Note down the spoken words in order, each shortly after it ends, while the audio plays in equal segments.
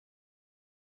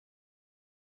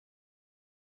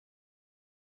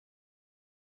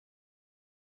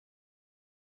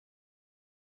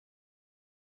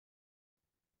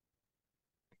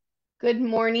Good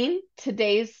morning.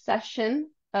 Today's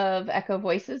session of Echo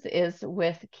Voices is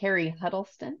with Keri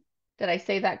Huddleston. Did I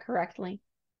say that correctly?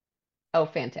 Oh,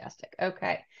 fantastic.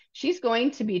 Okay. She's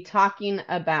going to be talking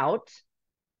about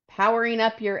powering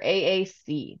up your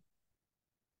AAC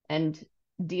and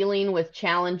dealing with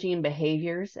challenging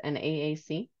behaviors and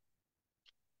AAC.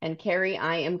 And Keri,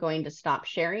 I am going to stop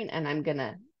sharing and I'm going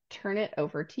to turn it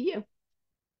over to you.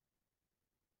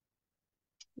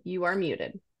 You are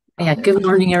muted. Yeah, good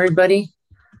morning, everybody.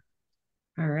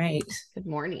 All right. Good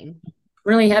morning.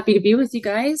 Really happy to be with you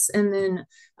guys and then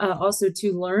also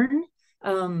to learn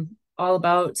all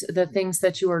about the things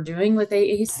that you are doing with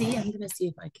AAC. I'm going to see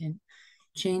if I can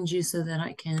change you so that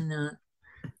I can,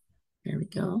 there we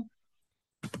go.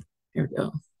 There we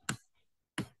go.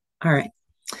 All right.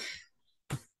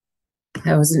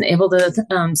 I wasn't able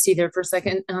to see there for a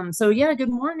second. So yeah,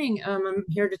 good morning. I'm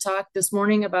here to talk this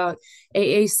morning about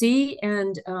AAC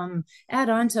and add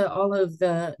on to all of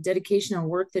the dedication and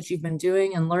work that you've been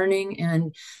doing and learning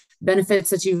and benefits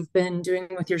that you've been doing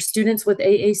with your students with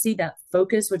AAC, that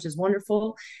focus, which is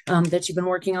wonderful, that you've been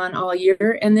working on all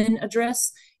year, and then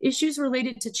address issues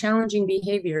related to challenging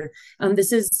behavior.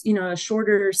 This is, a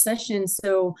shorter session,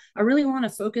 so I really want to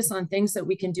focus on things that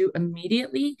we can do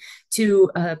immediately to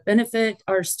benefit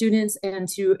our students and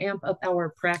to amp up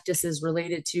our practices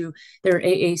related to their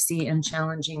AAC and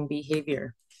challenging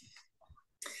behavior.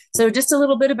 So just a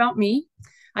little bit about me.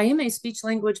 I am a speech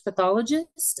language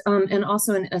pathologist and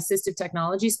also an assistive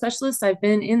technology specialist. I've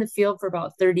been in the field for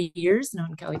about 30 years,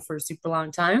 known Kelly for a super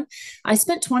long time. I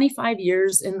spent 25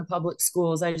 years in the public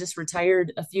schools. I just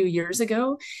retired a few years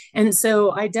ago. And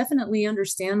so I definitely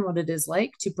understand what it is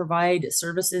like to provide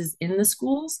services in the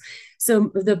schools.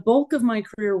 So the bulk of my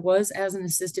career was as an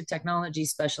assistive technology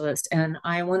specialist, and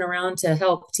I went around to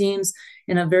help teams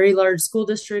in a very large school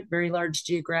district, very large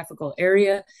geographical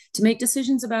area to make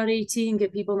decisions about AT and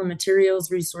get people the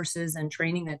materials, resources, and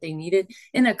training that they needed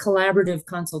in a collaborative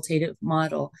consultative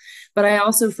model. But I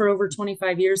also, for over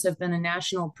 25 years, have been a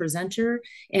national presenter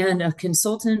and a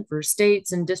consultant for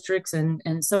states and districts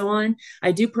and so on.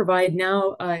 I do provide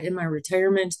now in my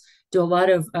retirement do a lot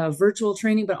of virtual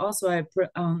training, but also I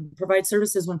provide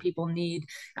services when people need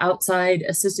outside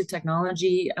assistive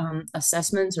technology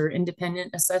assessments or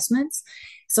independent assessments.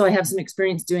 So I have some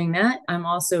experience doing that. I'm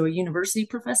also a university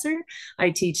professor.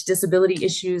 I teach disability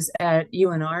issues at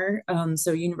UNR,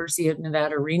 so University of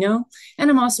Nevada, Reno. And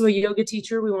I'm also a yoga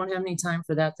teacher. We won't have any time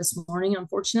for that this morning,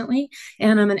 unfortunately.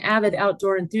 And I'm an avid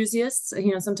outdoor enthusiast.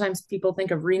 Sometimes people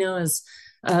think of Reno as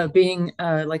being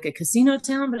like a casino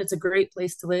town, but it's a great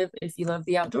place to live if you love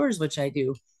the outdoors, which I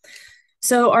do.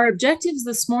 So our objectives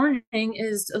this morning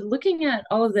is looking at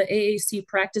all of the AAC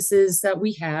practices that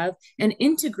we have and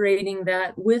integrating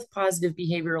that with positive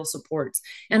behavioral supports.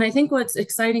 And I think what's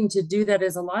exciting to do that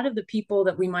is a lot of the people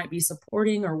that we might be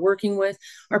supporting or working with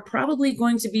are probably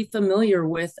going to be familiar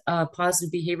with a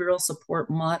positive behavioral support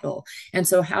model. And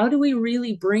so how do we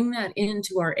really bring that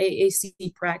into our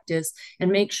AAC practice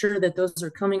and make sure that those are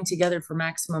coming together for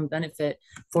maximum benefit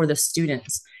for the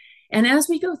students? And as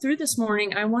we go through this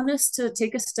morning, I want us to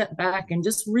take a step back and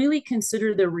just really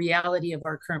consider the reality of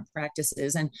our current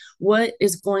practices and what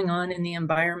is going on in the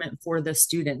environment for the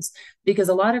students. Because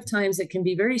a lot of times it can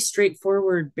be very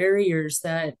straightforward barriers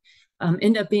that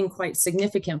end up being quite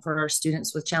significant for our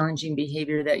students with challenging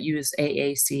behavior that use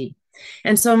AAC.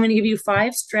 And so I'm going to give you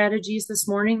 5 strategies this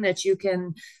morning that you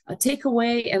can take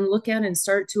away and look at and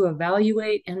start to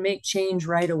evaluate and make change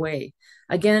right away.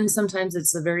 Again, sometimes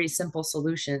it's the very simple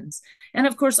solutions. And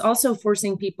of course, also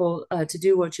forcing people to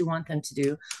do what you want them to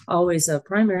do, always a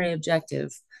primary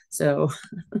objective. So,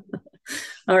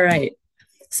 all right.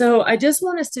 So I just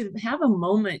want us to have a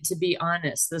moment to be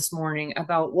honest this morning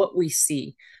about what we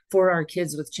see for our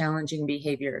kids with challenging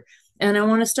behavior. And I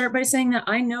want to start by saying that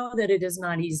I know that it is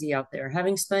not easy out there.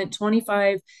 Having spent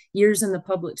 25 years in the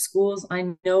public schools,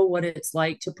 I know what it's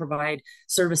like to provide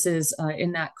services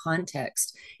in that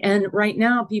context. And right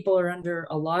now, people are under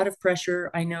a lot of pressure.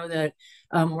 I know that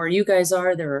where you guys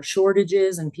are, there are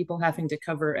shortages and people having to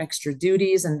cover extra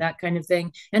duties and that kind of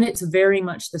thing. And it's very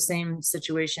much the same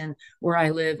situation where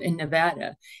I live in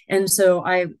Nevada. And so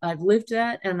I've lived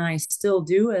that and I still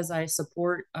do as I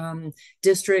support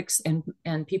districts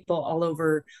and people all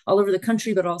over the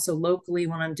country, but also locally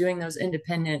when I'm doing those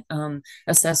independent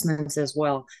assessments as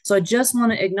well. So I just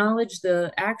want to acknowledge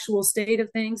the actual state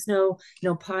of things. No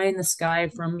pie in the sky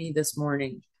from me this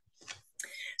morning.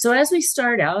 So as we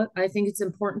start out, I think it's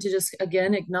important to just,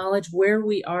 again, acknowledge where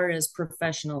we are as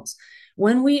professionals.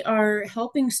 When we are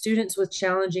helping students with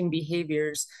challenging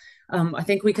behaviors, I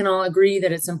think we can all agree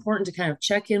that it's important to kind of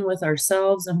check in with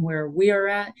ourselves and where we are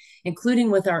at,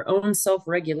 including with our own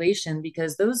self-regulation,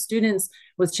 because those students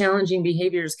with challenging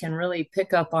behaviors can really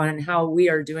pick up on how we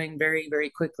are doing very, very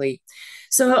quickly.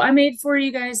 So I made for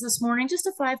you guys this morning just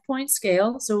a 5-point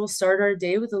scale. So we'll start our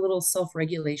day with a little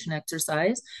self-regulation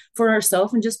exercise for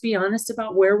ourselves and just be honest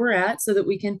about where we're at so that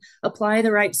we can apply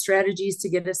the right strategies to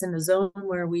get us in the zone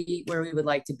where we would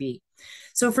like to be.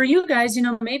 So for you guys,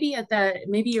 maybe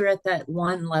you're at that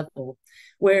one level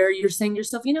where you're saying to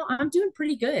yourself, I'm doing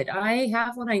pretty good. I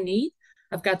have what I need.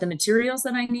 I've got the materials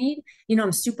that I need.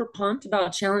 I'm super pumped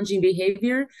about challenging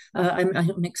behavior.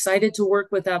 I'm excited to work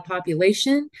with that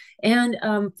population and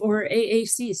for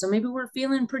AAC. So maybe we're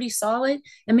feeling pretty solid,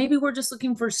 and maybe we're just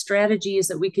looking for strategies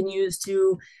that we can use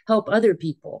to help other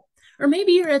people. Or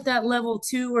maybe you're at that level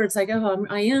too, where it's like, oh,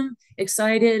 I am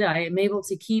excited. I am able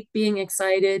to keep being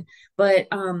excited, but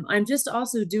I'm just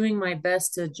also doing my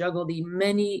best to juggle the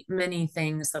many, many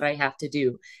things that I have to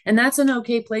do. And that's an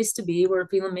okay place to be. We're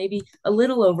feeling maybe a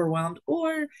little overwhelmed,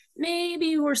 or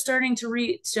maybe we're starting to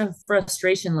reach a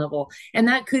frustration level. And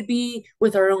that could be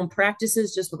with our own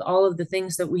practices, just with all of the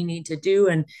things that we need to do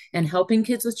and helping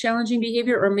kids with challenging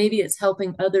behavior, or maybe it's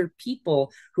helping other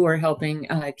people who are helping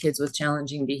kids with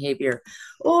challenging behavior.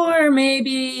 Or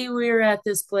maybe we're at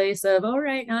this place of, all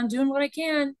right, I'm doing what I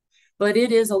can, but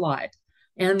it is a lot.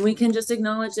 And we can just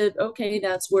acknowledge that, okay,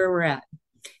 that's where we're at.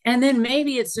 And then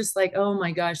maybe it's just like, oh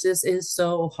my gosh, this is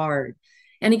so hard.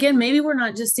 And again, maybe we're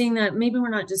not just seeing that,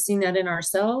 in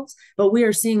ourselves, but we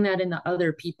are seeing that in the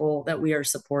other people that we are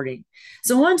supporting.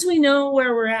 So once we know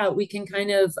where we're at, we can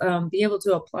kind of be able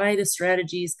to apply the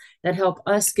strategies that help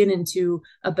us get into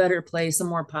a better place, a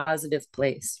more positive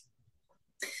place.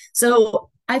 So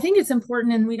I think it's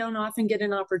important, and we don't often get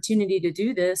an opportunity to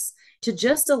do this, to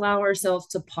just allow ourselves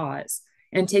to pause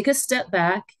and take a step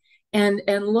back and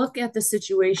look at the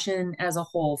situation as a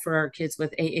whole for our kids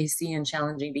with AAC and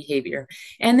challenging behavior.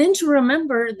 And then to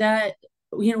remember that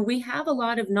we have a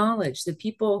lot of knowledge. The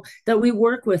people that we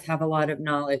work with have a lot of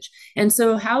knowledge. And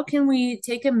so how can we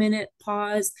take a minute,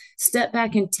 pause, step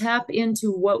back, and tap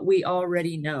into what we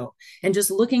already know? And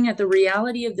just looking at the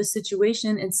reality of the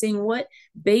situation and seeing what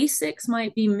basics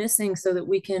might be missing so that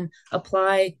we can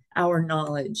apply our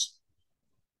knowledge.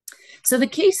 So the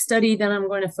case study that I'm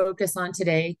going to focus on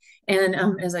today, and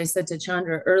as I said to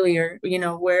Chandra earlier,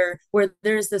 where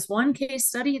there's this one case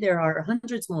study, there are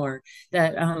hundreds more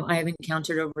that I have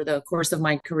encountered over the course of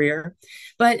my career.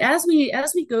 But as we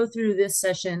go through this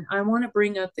session, I want to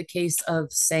bring up the case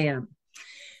of Sam.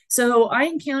 So I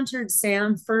encountered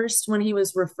Sam first when he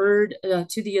was referred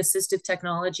to the assistive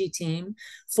technology team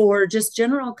for just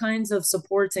general kinds of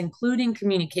supports, including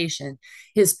communication.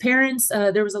 His parents,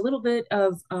 there was a little bit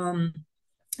of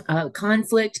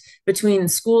conflict between the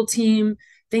school team,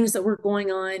 things that were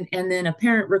going on, and then a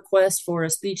parent request for a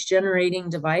speech generating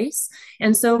device.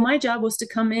 And so my job was to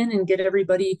come in and get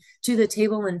everybody to the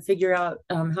table and figure out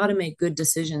how to make good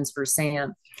decisions for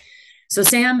Sam. So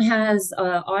Sam has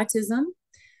autism.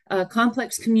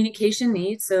 Complex communication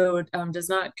needs, so does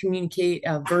not communicate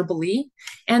verbally,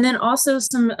 and then also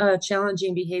some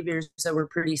challenging behaviors that were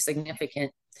pretty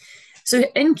significant. So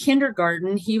in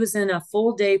kindergarten, he was in a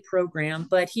full day program,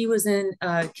 but he was in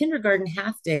kindergarten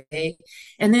half day.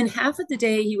 And then half of the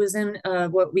day, he was in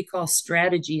what we call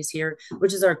strategies here,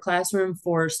 which is our classroom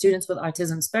for students with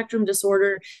autism spectrum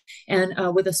disorder and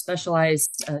with a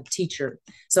specialized teacher.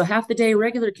 So half the day,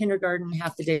 regular kindergarten,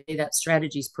 half the day, that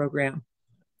strategies program.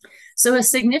 So a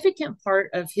significant part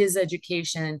of his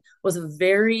education was a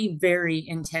very, very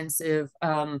intensive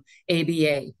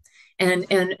ABA.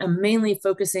 And mainly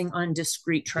focusing on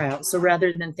discrete trials. So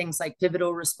rather than things like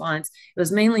pivotal response, it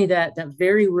was mainly that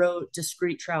very rote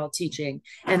discrete trial teaching.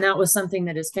 And that was something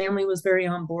that his family was very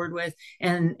on board with.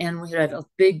 And we had a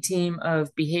big team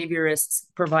of behaviorists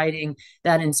providing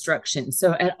that instruction.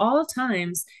 So at all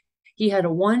times, he had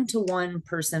a one-to-one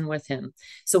person with him.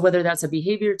 So whether that's a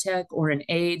behavior tech or an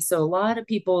aide, so a lot of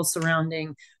people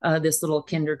surrounding this little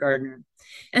kindergartner.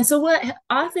 And so what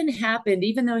often happened,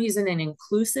 even though he's in an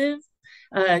inclusive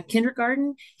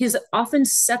kindergarten, he's often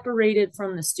separated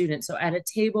from the students. So at a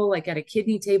table, like at a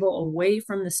kidney table, away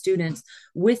from the students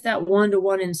with that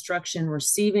one-to-one instruction,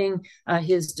 receiving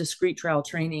his discrete trial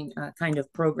training kind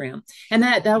of program. And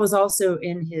that was also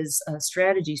in his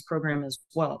strategies program as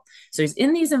well. So he's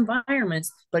in these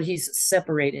environments, but he's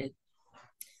separated.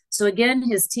 So again,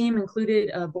 his team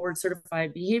included board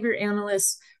certified behavior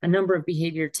analysts, a number of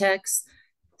behavior techs,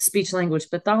 speech language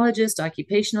pathologist,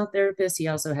 occupational therapist. He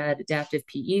also had adaptive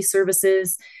PE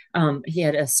services. He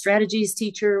had a strategies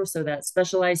teacher, so that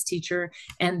specialized teacher,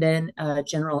 and then a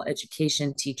general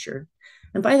education teacher.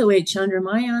 And by the way, Chandra, am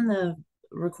I on the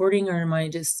recording or am I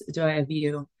just, do I have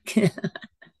you?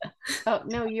 Oh,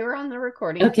 no, you're on the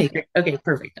recording. Okay, great. Okay,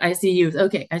 perfect. I see you.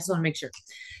 Okay, I just want to make sure.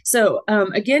 So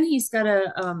again, he's got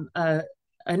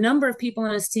a number of people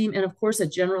on his team, and of course, a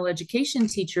general education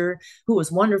teacher who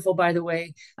was wonderful, by the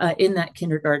way, in that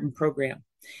kindergarten program.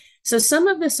 So some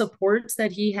of the supports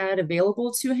that he had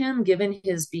available to him, given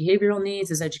his behavioral needs,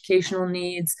 his educational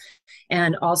needs,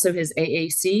 and also his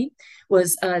AAC,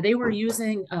 was they were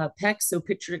using PEC, so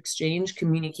picture exchange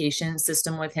communication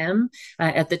system with him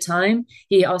at the time.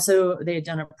 They had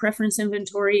done a preference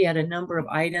inventory at a number of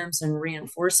items and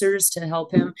reinforcers to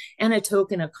help him, and a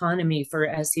token economy for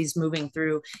as he's moving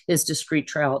through his discrete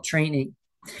trial training.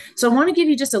 So I want to give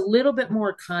you just a little bit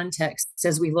more context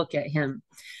as we look at him.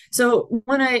 So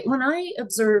when I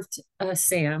observed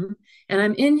Sam, and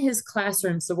I'm in his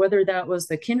classroom, so whether that was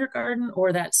the kindergarten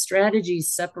or that strategy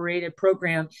separated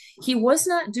program, he was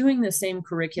not doing the same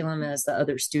curriculum as the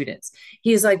other students.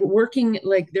 He's like working,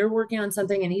 like they're working on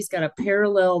something, and he's got a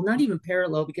parallel, not even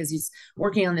parallel because he's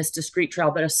working on this discrete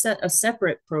trial, but a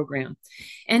separate program.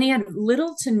 And he had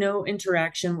little to no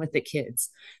interaction with the kids.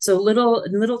 So little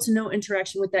to no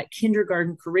interaction with that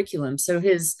kindergarten curriculum. So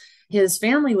his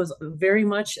family was very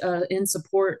much in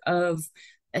support of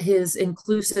his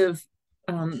inclusive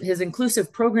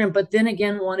program, but then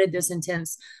again wanted this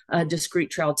intense discrete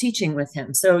trial teaching with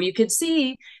him. So you could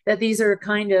see that these are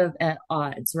kind of at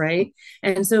odds, right?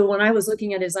 And so when I was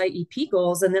looking at his IEP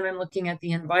goals, and then I'm looking at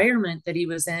the environment that he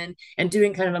was in and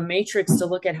doing kind of a matrix to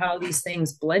look at how these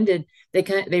things blended,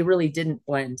 they really didn't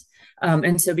blend.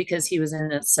 And so because he was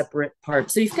in a separate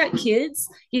part. So you've got kids,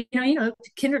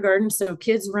 kindergarten, so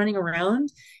kids running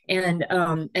around, and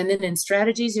then in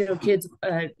strategies, kids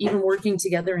even working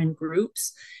together in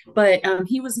groups, but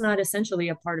he was not essentially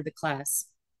a part of the class.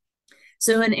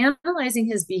 So in analyzing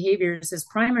his behaviors, his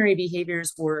primary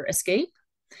behaviors were escape,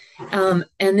 and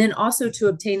then also to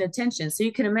obtain attention. So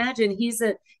you can imagine he's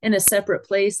in a separate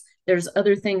place. There's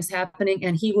other things happening,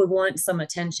 and he would want some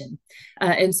attention.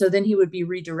 And so then he would be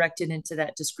redirected into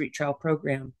that discrete trial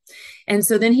program. And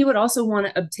so then he would also want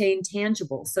to obtain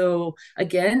tangible. So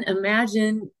again,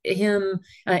 imagine him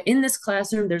in this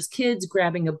classroom. There's kids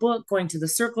grabbing a book, going to the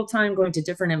circle time, going to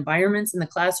different environments in the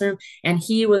classroom, and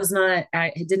he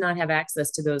did not have access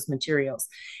to those materials.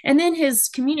 And then his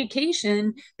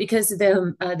communication, because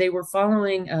they were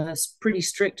following a pretty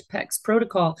strict PECS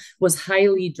protocol, was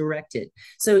highly directed.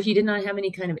 So he did not have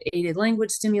any kind of aided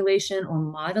language stimulation or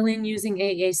modeling using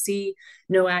AAC,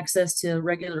 no access to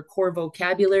regular core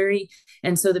vocabulary.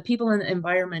 And so the people in the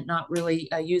environment not really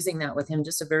using that with him,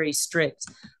 just a very strict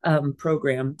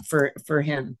program for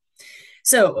him.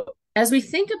 So as we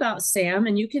think about Sam,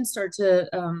 and you can start to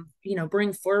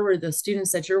bring forward the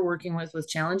students that you're working with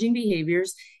challenging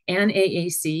behaviors and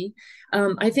AAC,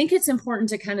 I think it's important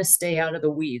to kind of stay out of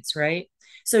the weeds, right?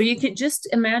 So you could just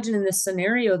imagine in this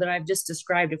scenario that I've just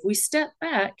described, if we step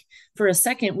back for a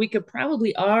second, we could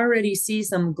probably already see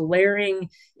some glaring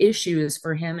issues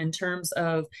for him in terms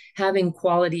of having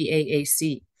quality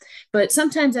AAC. But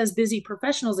sometimes as busy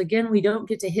professionals, again, we don't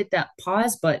get to hit that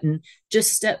pause button,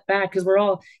 just step back, because we're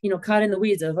all, caught in the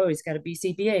weeds of, oh, he's got a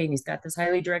BCBA and he's got this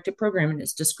highly directed program and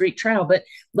it's discrete trial. But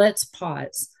let's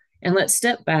pause and let's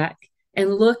step back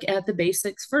and look at the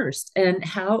basics first. And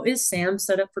how is Sam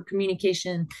set up for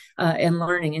communication and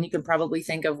learning? And you can probably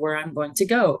think of where I'm going to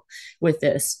go with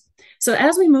this. So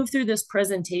as we move through this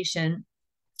presentation,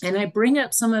 and I bring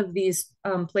up some of these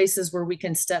places where we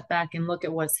can step back and look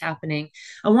at what's happening,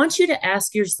 I want you to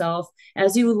ask yourself,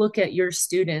 as you look at your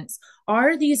students,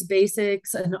 are these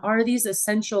basics and are these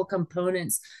essential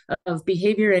components of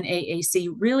behavior and AAC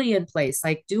really in place?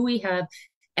 Like, do we have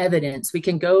evidence? We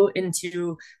can go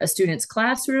into a student's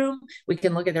classroom, we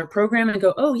can look at their program and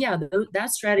go, oh yeah, that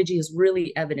strategy is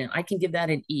really evident. I can give that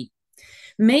an E.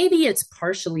 Maybe it's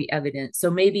partially evident.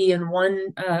 So maybe in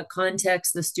one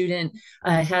context, the student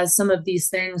has some of these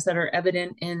things that are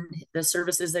evident in the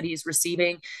services that he's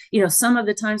receiving. Some of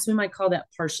the times we might call that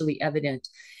partially evident.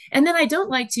 And then I don't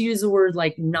like to use the word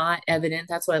like not evident.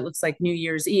 That's why it looks like New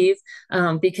Year's Eve,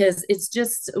 because it's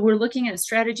just, we're looking at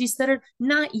strategies that are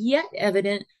not yet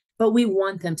evident, but we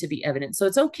want them to be evident. So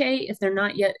it's okay if they're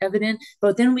not yet evident,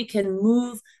 but then we can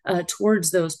move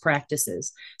towards those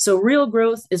practices. So real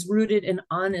growth is rooted in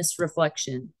honest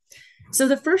reflection. So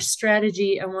the first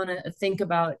strategy I want to think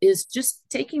about is just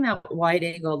taking that wide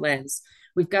angle lens.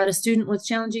 We've got a student with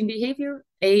challenging behavior,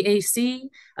 AAC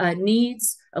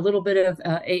needs a little bit of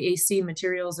AAC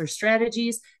materials or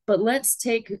strategies, but let's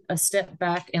take a step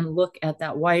back and look at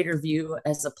that wider view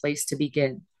as a place to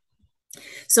begin.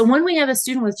 So when we have a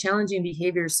student with challenging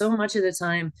behavior, so much of the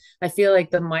time, I feel like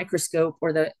the microscope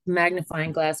or the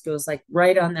magnifying glass goes like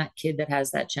right on that kid that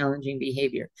has that challenging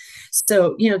behavior.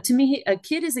 So, to me, a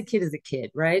kid is a kid is a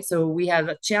kid, right? So we have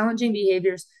challenging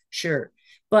behaviors, sure.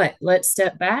 But let's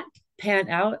step back, pan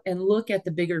out, and look at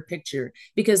the bigger picture,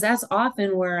 because that's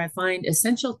often where I find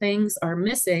essential things are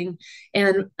missing,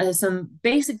 and some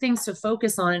basic things to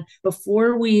focus on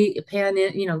before we pan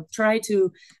in, try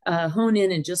to hone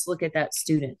in and just look at that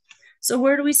student. So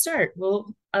where do we start?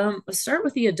 Well, start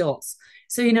with the adults.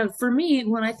 So, for me,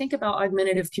 when I think about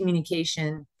augmentative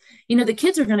communication, the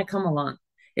kids are going to come along.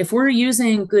 If we're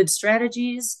using good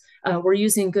strategies, we're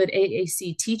using good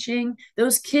AAC teaching,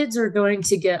 those kids are going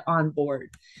to get on board.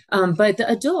 But the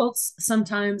adults,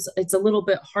 sometimes it's a little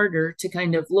bit harder to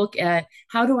kind of look at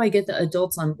how do I get the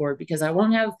adults on board, because I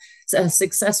won't have a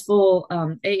successful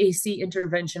AAC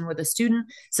intervention with a student,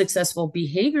 successful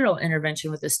behavioral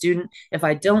intervention with a student, if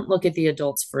I don't look at the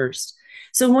adults first.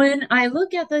 So when I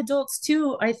look at the adults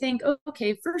too, I think,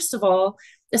 okay, first of all,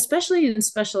 especially in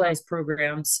specialized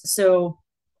programs. So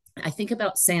I think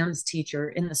about Sam's teacher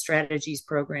in the strategies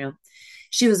program.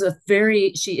 She is a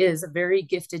very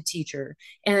gifted teacher,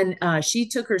 and she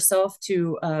took herself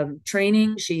to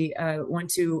training. She went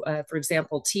to, for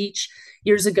example, teach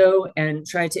years ago and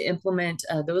tried to implement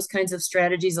those kinds of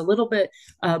strategies, a little bit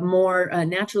more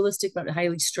naturalistic but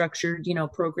highly structured,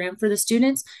 program for the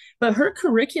students. But her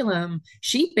curriculum,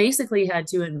 she basically had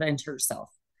to invent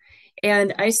herself.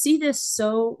 And I see this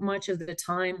so much of the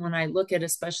time when I look at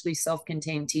especially self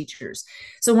contained teachers.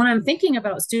 So when I'm thinking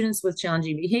about students with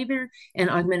challenging behavior and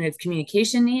augmentative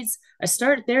communication needs, I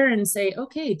start there and say,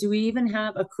 okay, do we even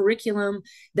have a curriculum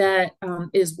that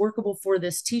is workable for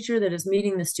this teacher that is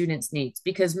meeting the student's needs?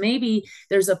 Because maybe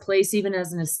there's a place, even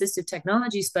as an assistive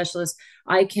technology specialist,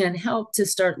 I can help to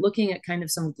start looking at kind of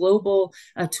some global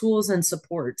tools and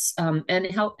supports, and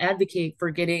help advocate for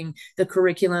getting the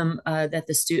curriculum that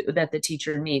the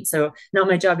teacher needs. So not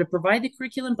my job to provide the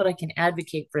curriculum, but I can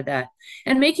advocate for that,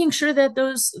 and making sure that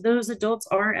those adults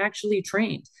are actually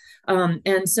trained, and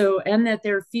that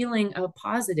they're feeling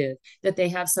positive, that they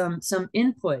have some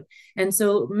input. And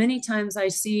so many times I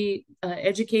see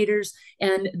educators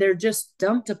and they're just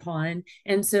dumped upon,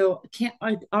 and so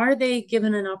are they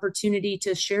given an opportunity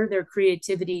to share their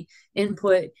creativity,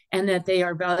 input, and that they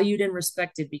are valued and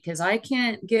respected? Because I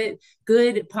can't get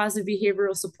good positive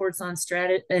behavioral supports on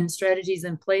strategies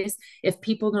in place if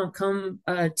people don't come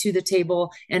to the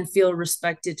table and feel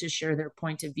respected to share their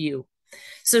point of view.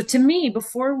 So to me,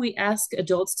 before we ask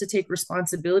adults to take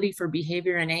responsibility for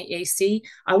behavior in AAC,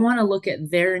 I want to look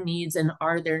at their needs and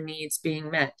are their needs being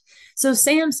met. So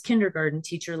Sam's kindergarten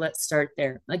teacher, let's start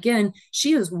there. Again,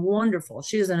 she is wonderful.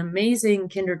 She is an amazing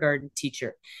kindergarten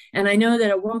teacher. And I know that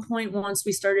at one point, once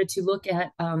we started to look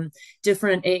at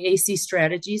different AAC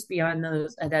strategies beyond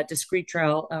that discrete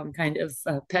trial kind of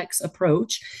PECS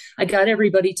approach, I got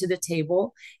everybody to the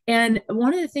table. And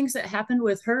one of the things that happened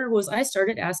with her was I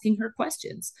started asking her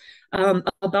questions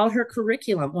about her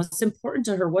curriculum, what's important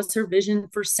to her, what's her vision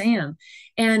for Sam.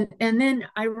 And then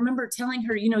I remember telling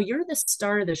her, you're the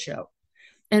star of the show.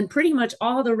 And pretty much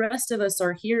all the rest of us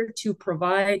are here to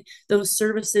provide those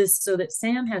services so that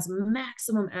Sam has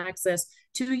maximum access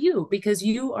to you, because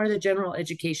you are the general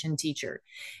education teacher.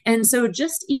 And so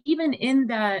just even in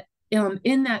that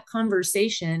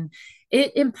conversation,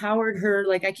 it empowered her.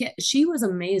 Like, she was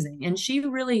amazing. And she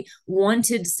really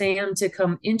wanted Sam to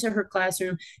come into her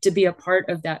classroom to be a part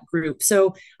of that group.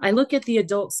 So I look at the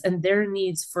adults and their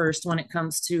needs first when it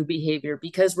comes to behavior,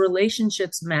 because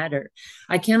relationships matter.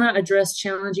 I cannot address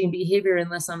challenging behavior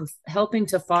unless I'm helping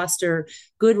to foster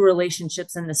good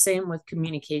relationships, and the same with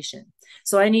communication.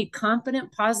 So I need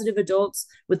confident, positive adults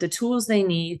with the tools they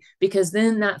need, because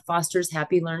then that fosters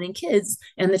happy learning kids,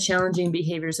 and the challenging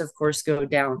behaviors, of course, go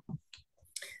down.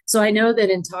 So I know that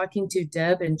in talking to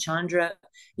Deb and Chandra,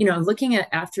 looking at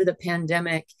after the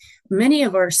pandemic, many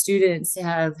of our students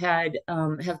have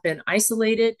been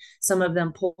isolated. Some of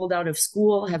them pulled out of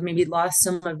school, have maybe lost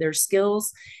some of their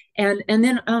skills. And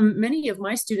then many of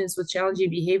my students with challenging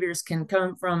behaviors can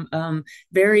come from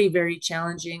very, very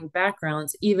challenging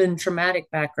backgrounds, even traumatic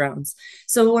backgrounds.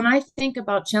 So when I think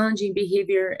about challenging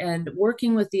behavior and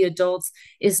working with the adults,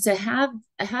 is to have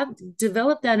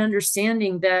developed that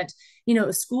understanding that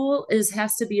school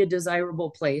has to be a desirable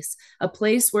place, a place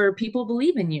place where people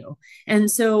believe in you.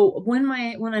 And so when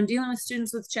I'm dealing with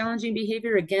students with challenging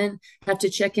behavior, again, have to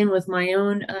check in with my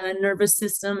own nervous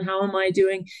system. How am I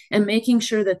doing? And making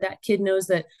sure that that kid knows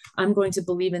that I'm going to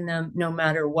believe in them no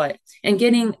matter what. And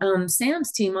getting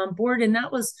Sam's team on board. And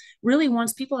that was really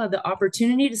once people have the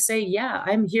opportunity to say, yeah,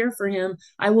 I'm here for him.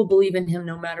 I will believe in him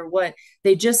no matter what.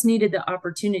 They just needed the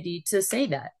opportunity to say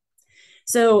that.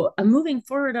 So moving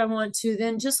forward, I want to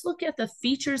then just look at the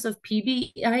features of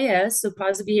PBIS, so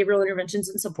positive behavioral interventions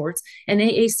and supports, and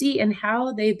AAC and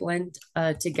how they blend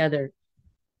together.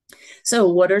 So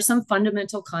what are some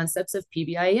fundamental concepts of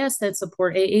PBIS that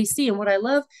support AAC? And what I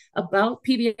love about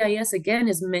PBIS, again,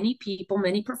 is many people,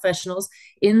 many professionals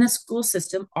in the school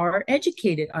system are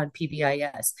educated on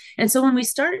PBIS. And so when we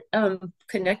start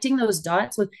connecting those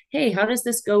dots with, hey, how does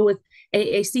this go with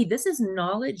AAC? This is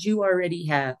knowledge you already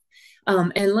have.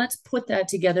 And let's put that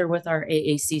together with our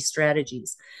AAC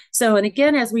strategies. So, and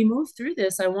again, as we move through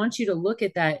this, I want you to look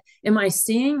at that. Am I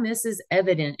seeing this as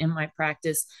evident in my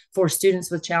practice for students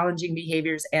with challenging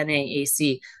behaviors and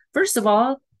AAC? First of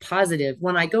all, positive.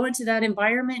 When I go into that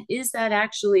environment, is that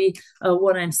actually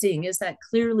what I'm seeing? Is that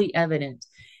clearly evident?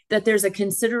 That there's a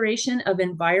consideration of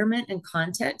environment and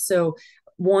context. So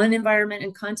one environment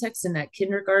and context in that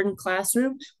kindergarten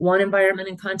classroom, one environment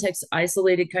and context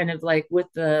isolated kind of like with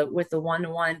the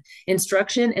one-to-one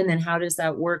instruction, and then how does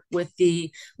that work with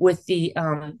the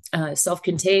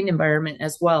self-contained environment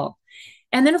as well.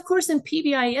 And then, of course, in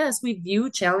PBIS, we view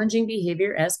challenging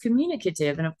behavior as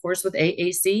communicative. And of course, with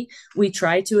AAC, we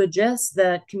try to adjust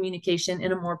the communication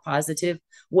in a more positive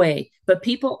way. But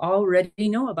people already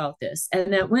know about this.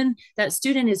 And that when that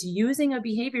student is using a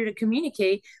behavior to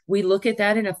communicate, we look at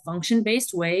that in a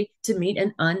function-based way to meet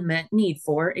an unmet need.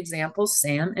 For example,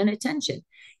 Sam and attention.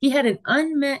 He had an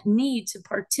unmet need to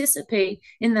participate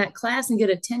in that class and get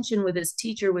attention with his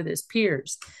teacher, with his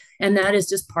peers. And that is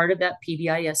just part of that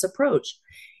PBIS approach.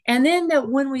 And then that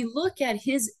when we look at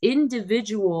his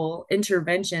individual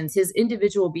interventions, his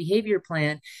individual behavior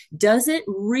plan, does it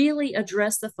really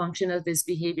address the function of his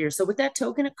behavior? So with that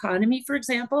token economy, for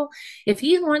example, if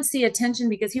he wants the attention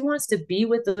because he wants to be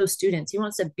with those students, he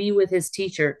wants to be with his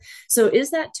teacher. So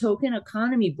is that token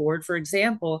economy board, for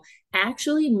example,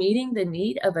 actually meeting the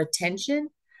need of attention?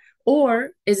 Or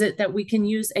is it that we can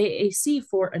use AAC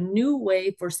for a new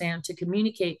way for Sam to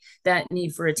communicate that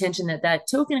need for attention, that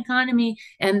token economy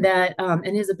and that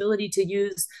and his ability to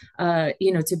use,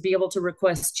 to be able to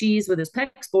request cheese with his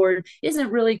PEX board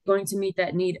isn't really going to meet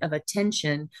that need of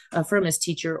attention from his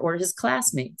teacher or his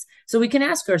classmates. So we can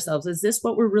ask ourselves, is this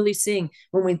what we're really seeing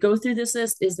when we go through this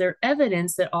list? Is there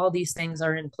evidence that all these things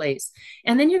are in place?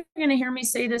 And then you're going to hear me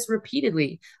say this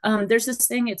repeatedly. There's this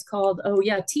thing, it's called,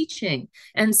 teaching.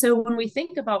 And so when we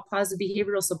think about positive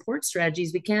behavioral support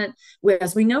strategies,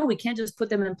 as we know, we can't just put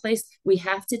them in place. We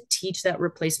have to teach that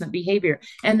replacement behavior.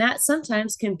 And that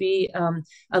sometimes can be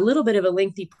a little bit of a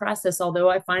lengthy process, although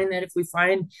I find that if we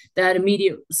find that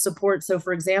immediate support, so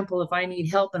for example, if I need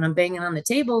help and I'm banging on the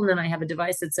table and then I have a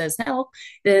device that says help,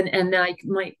 and I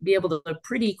might be able to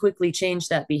pretty quickly change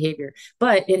that behavior.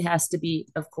 But it has to be,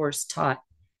 of course, taught.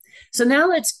 So now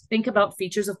let's think about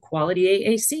features of quality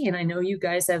AAC. And I know you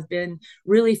guys have been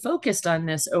really focused on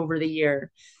this over the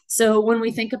year. So when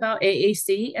we think about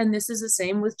AAC, and this is the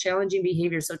same with challenging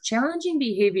behavior. So challenging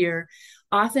behavior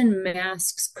often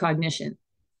masks cognition.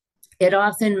 It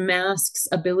often masks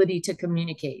ability to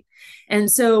communicate.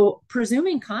 And so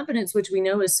presuming competence, which we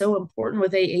know is so important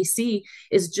with AAC,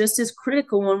 is just as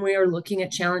critical when we are looking at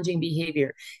challenging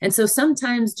behavior. And so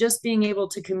sometimes just being able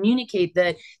to communicate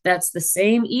that that's the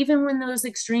same, even when those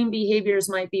extreme behaviors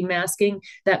might be masking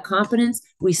that competence,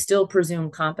 we still presume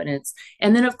competence.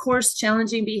 And then of course,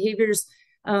 challenging behaviors,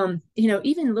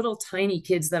 even little tiny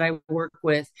kids that I work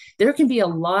with, there can be a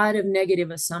lot of negative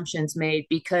assumptions made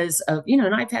because of,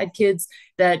 and I've had kids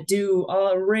that do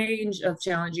a range of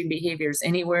challenging behaviors,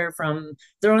 anywhere from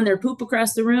throwing their poop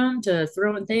across the room to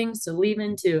throwing things to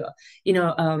leaving to,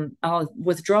 I'll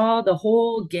withdraw, the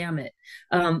whole gamut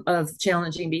of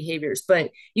challenging behaviors. But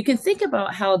you can think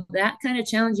about how that kind of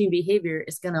challenging behavior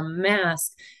is going to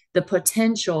mask the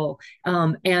potential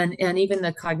and even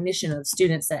the cognition of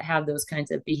students that have those kinds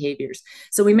of behaviors.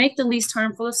 So we make the least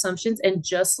harmful assumptions, and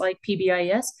just like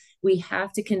PBIS, we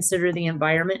have to consider the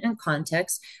environment and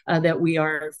context that we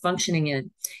are functioning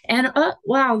in. And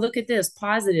wow, look at this,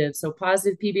 positive. So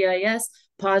positive PBIS,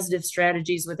 positive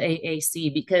strategies with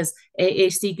AAC, because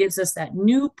AAC gives us that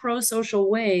new pro-social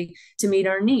way to meet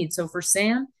our needs. So for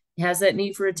Sam, has that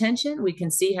need for attention, we can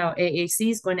see how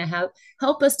AAC is going to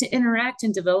help us to interact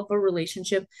and develop a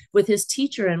relationship with his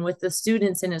teacher and with the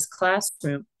students in his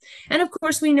classroom. And of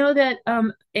course, we know that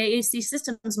AAC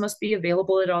systems must be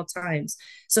available at all times.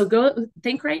 So go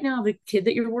think right now of a kid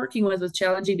that you're working with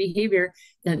challenging behavior,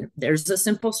 and there's a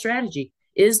simple strategy.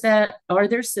 Are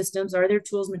there systems, are there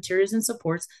tools, materials, and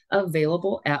supports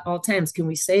available at all times? Can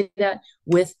we say that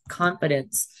with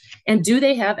confidence? And do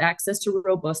they have access to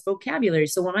robust vocabulary?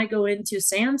 So when I go into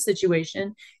Sam's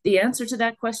situation, the answer to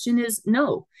that question is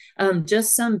no.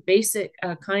 Just some basic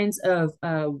kinds of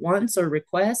wants or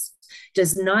requests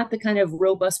does not the kind of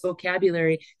robust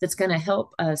vocabulary that's going to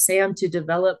help Sam to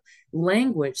develop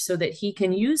language so that he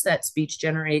can use that speech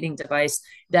generating device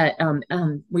that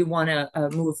we want to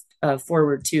move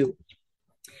forward to.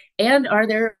 And are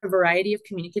there a variety of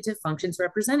communicative functions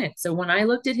represented? So when I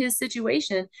looked at his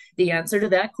situation, the answer to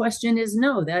that question is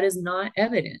no, that is not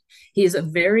evident. He has a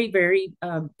very, very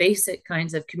basic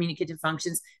kinds of communicative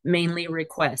functions, mainly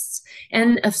requests.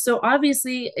 And so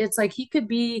obviously it's like he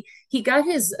got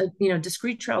his,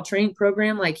 discrete trial training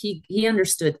program. Like he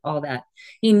understood all that.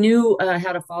 He knew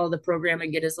how to follow the program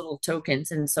and get his little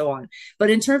tokens and so on. But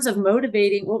in terms of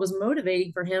what was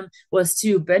motivating for him was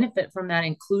to benefit from that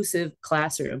inclusive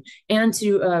classroom and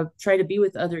to try to be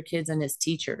with other kids and his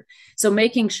teacher. So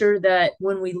making sure that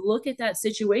when we look at that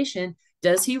situation,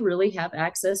 does he really have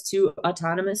access to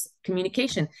autonomous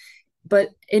communication?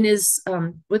 But in his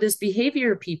with his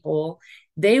behavior people,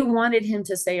 they wanted him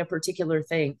to say a particular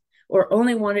thing or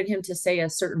only wanted him to say a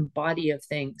certain body of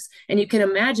things. And you can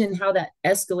imagine how that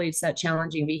escalates that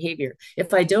challenging behavior.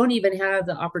 If I don't even have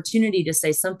the opportunity to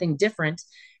say something different,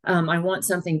 I want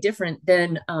something different,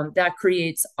 then that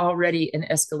creates already an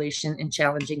escalation in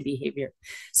challenging behavior.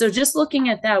 So just looking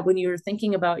at that, when you're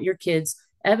thinking about your kids,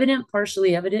 evident,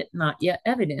 partially evident, not yet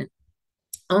evident.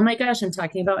 Oh my gosh, I'm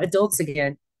talking about adults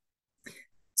again.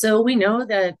 So we know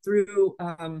that through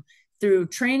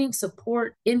training,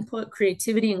 support, input,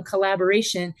 creativity, and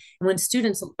collaboration,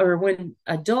 when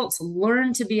adults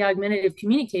learn to be augmentative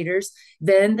communicators,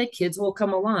 then the kids will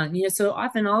come along. So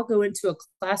often I'll go into a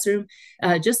classroom,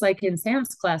 just like in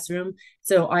Sam's classroom.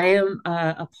 So I am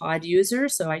a pod user,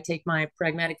 so I take my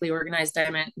pragmatically organized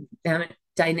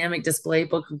dynamic display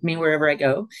book with me wherever I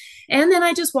go. And then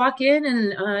I just walk in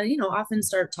and, often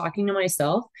start talking to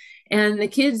myself. And the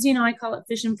kids, I call it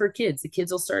fishing for kids. The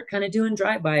kids will start kind of doing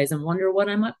drive-bys and wonder what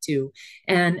I'm up to.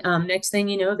 And next thing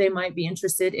you know, they might be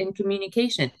interested in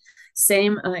communication.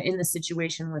 Same in the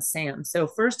situation with Sam. So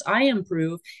first I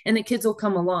improve and the kids will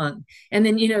come along. And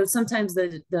then, sometimes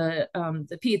the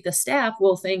staff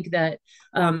will think that,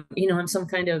 I'm some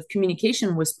kind of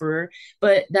communication whisperer,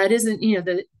 but that isn't,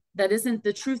 that isn't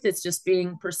the truth. It's just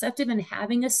being perceptive and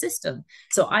having a system.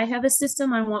 So I have a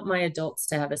system. I want my adults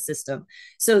to have a system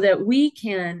so that we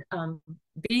can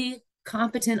be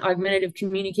competent augmentative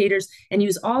communicators and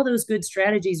use all those good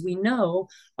strategies we know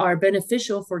are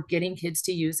beneficial for getting kids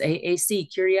to use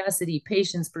AAC, curiosity,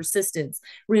 patience, persistence,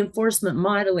 reinforcement,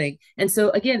 modeling. And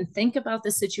so again, think about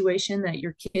the situation that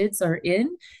your kids are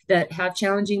in that have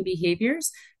challenging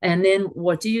behaviors. And then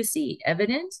what do you see?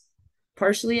 Evident?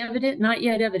 Partially evident, not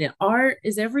yet evident.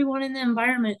 Is everyone in the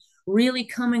environment really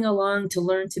coming along to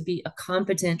learn to be a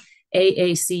competent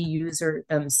AAC user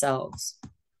themselves?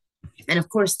 And of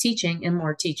course, teaching and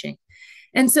more teaching.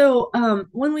 And so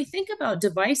when we think about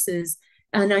devices,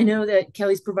 and I know that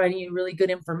Kelly's providing you really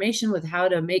good information with how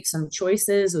to make some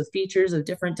choices with features of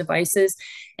different devices.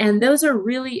 And those are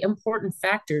really important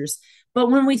factors. But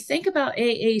when we think about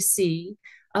AAC,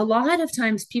 a lot of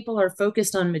times people are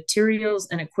focused on materials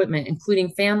and equipment,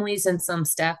 including families and some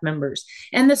staff members.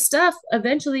 And the stuff,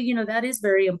 eventually, that is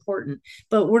very important.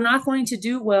 But we're not going to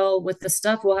do well with the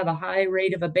stuff. We'll have a high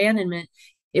rate of abandonment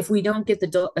if we don't get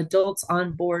the adults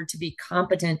on board to be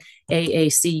competent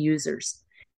AAC users.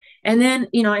 And then,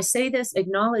 I say this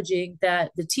acknowledging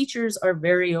that the teachers are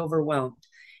very overwhelmed.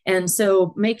 And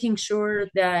so making sure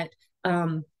that,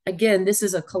 again, this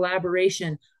is a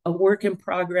collaboration, a work in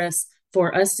progress,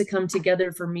 for us to come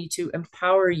together, for me to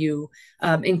empower you,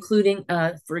 including,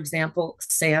 for example,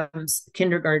 Sam's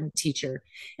kindergarten teacher.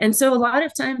 And so a lot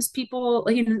of times people,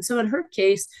 so in her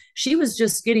case, she was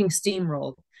just getting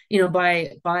steamrolled,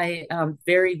 by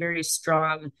very, very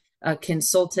strong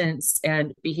consultants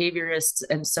and behaviorists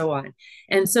and so on.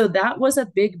 And so that was a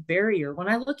big barrier. When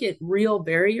I look at real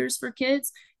barriers for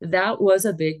kids, that was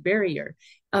a big barrier.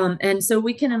 And so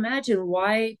we can imagine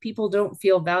why people don't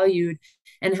feel valued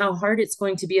and how hard it's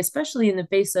going to be, especially in the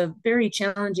face of very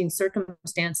challenging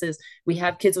circumstances. We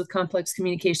have kids with complex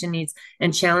communication needs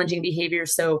and challenging behavior.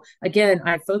 So again,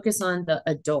 I focus on the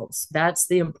adults. That's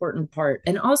the important part.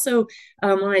 And also,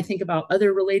 when I think about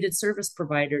other related service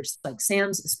providers like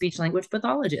Sam's speech language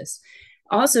pathologist,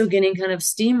 also getting kind of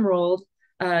steamrolled.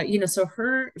 So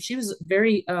she was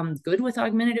very good with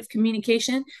augmentative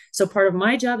communication. So part of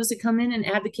my job is to come in and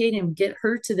advocate and get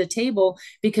her to the table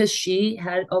because she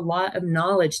had a lot of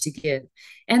knowledge to give.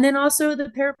 And then also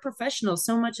the paraprofessionals.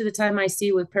 So much of the time I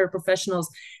see with paraprofessionals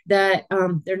that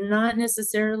they're not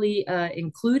necessarily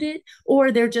included,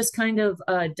 or they're just kind of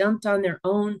dumped on their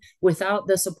own without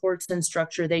the supports and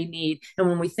structure they need. And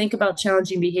when we think about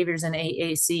challenging behaviors in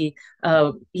AAC,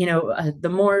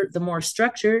 the more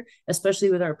structure,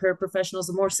 especially with our paraprofessionals,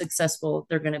 the more successful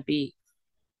they're going to be.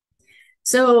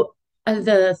 So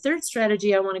the third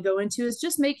strategy I want to go into is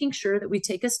just making sure that we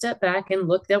take a step back and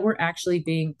look that we're actually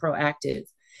being proactive.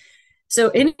 So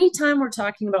anytime we're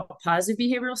talking about positive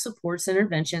behavioral supports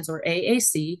interventions, or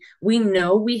AAC, we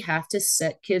know we have to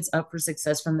set kids up for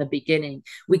success from the beginning.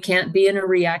 We can't be in a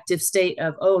reactive state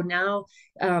of, oh, now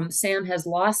Sam has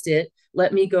lost it.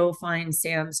 Let me go find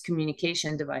Sam's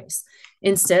communication device.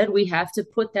 Instead, we have to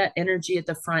put that energy at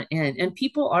the front end. And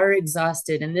people are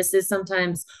exhausted, and this is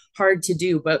sometimes hard to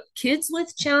do, but kids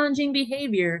with challenging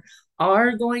behavior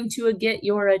are going to get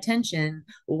your attention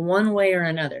one way or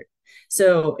another.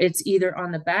 So it's either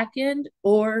on the back end,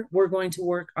 or we're going to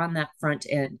work on that front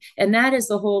end. And that is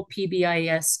the whole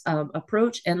PBIS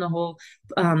approach and the whole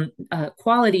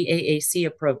quality AAC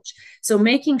approach. So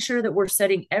making sure that we're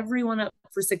setting everyone up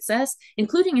for success,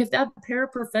 including if that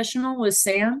paraprofessional was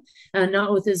Sam,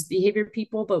 not with his behavior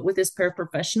people, but with his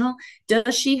paraprofessional,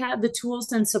 does she have the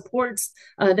tools and supports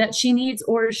that she needs,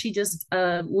 or is she just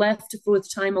left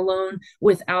with time alone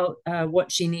without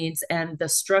what she needs and the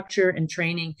structure and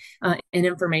training and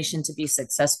information to be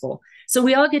successful? So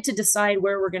we all get to decide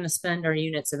where we're going to spend our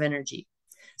units of energy.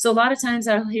 So a lot of times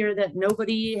I'll hear that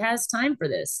nobody has time for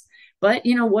this. But,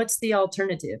 what's the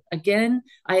alternative? Again,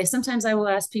 sometimes I will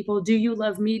ask people, do you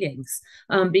love meetings?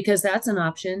 Because that's an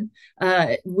option.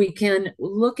 We can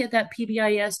look at that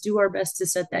PBIS, do our best to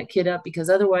set that kid up, because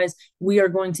otherwise we are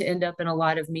going to end up in a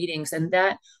lot of meetings. And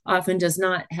that often does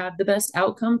not have the best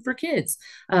outcome for kids,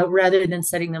 rather than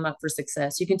setting them up for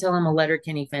success. You can tell I'm a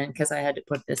Letterkenny fan because I had to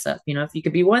put this up. If you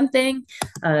could be one thing,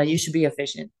 you should be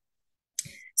efficient.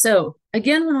 So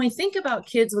again, when we think about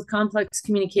kids with complex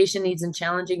communication needs and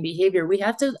challenging behavior, we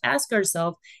have to ask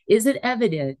ourselves, is it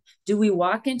evident? Do we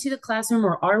walk into the classroom,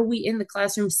 or are we in the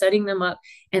classroom setting them up?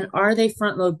 And are they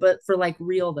front load, but for like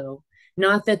real though?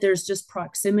 Not that there's just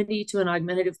proximity to an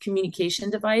augmentative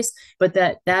communication device, but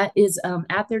that is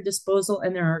at their disposal,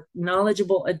 and there are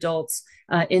knowledgeable adults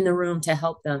in the room to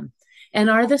help them. And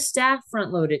are the staff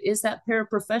front loaded? Is that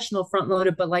paraprofessional front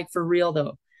loaded, but like for real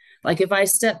though? Like if I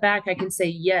step back, I can say,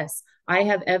 yes, I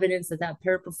have evidence that that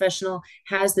paraprofessional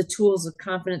has the tools of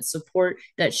confidence support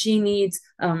that she needs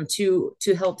to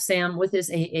help Sam with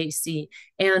his AAC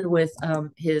and with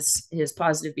his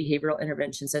positive behavioral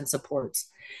interventions and supports.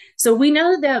 So we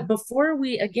know that before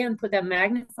we, again, put that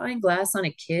magnifying glass on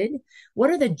a kid,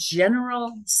 what are the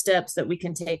general steps that we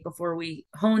can take before we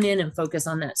hone in and focus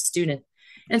on that student?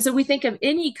 And so we think of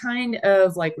any kind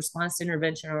of like response to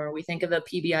intervention, or we think of a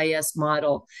PBIS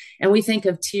model, and we think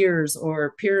of tiers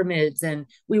or pyramids, and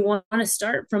we want to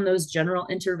start from those general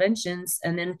interventions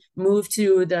and then move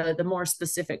to the more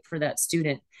specific for that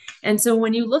student. And so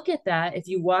when you look at that, if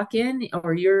you walk in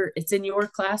or it's in your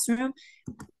classroom,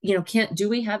 do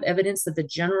we have evidence that the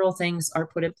general things are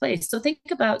put in place? So think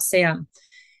about Sam.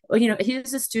 Well, he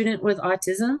is a student with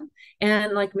autism,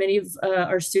 and like many of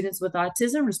our students with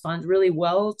autism, responds really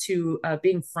well to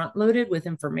being front loaded with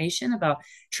information about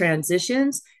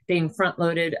transitions, being front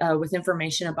loaded with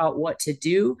information about what to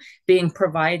do, being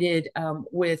provided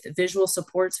with visual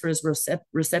supports for his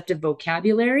receptive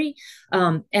vocabulary.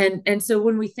 And so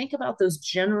when we think about those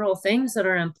general things that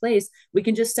are in place, we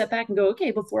can just step back and go,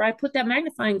 okay, before I put that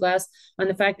magnifying glass on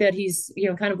the fact that he's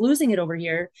kind of losing it over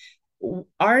here,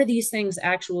 are these things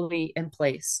actually in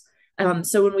place?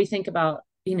 So when we think about,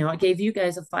 I gave you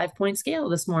guys a 5-point scale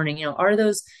this morning, are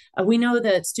those, we know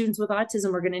that students with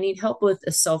autism are going to need help with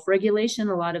self-regulation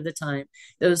a lot of the time,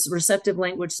 those receptive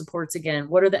language supports, again,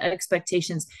 what are the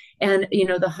expectations, and,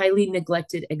 the highly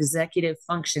neglected executive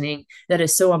functioning that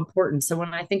is so important. So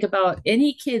when I think about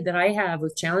any kid that I have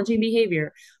with challenging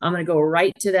behavior, I'm going to go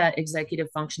right to that executive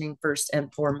functioning first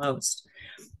and foremost.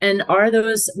 And are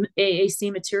those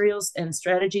AAC materials and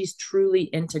strategies truly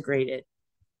integrated?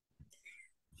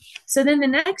 So then the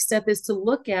next step is to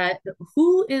look at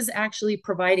who is actually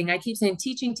providing. I keep saying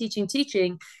teaching, teaching,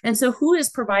 teaching. And so who is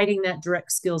providing that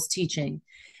direct skills teaching?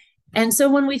 And so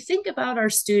when we think about our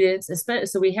students, especially,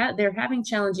 so they're having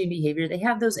challenging behavior, they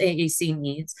have those AAC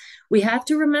needs. We have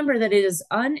to remember that it is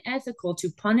unethical to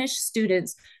punish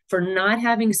students for not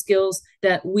having skills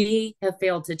that we have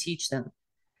failed to teach them.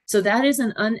 So that is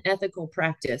an unethical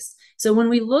practice. So when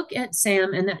we look at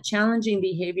Sam and that challenging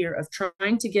behavior of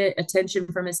trying to get attention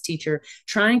from his teacher,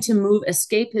 trying to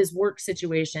escape his work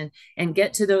situation and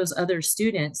get to those other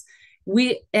students,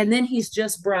 and then he's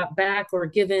just brought back or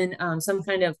given some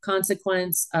kind of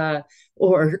consequence,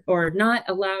 or not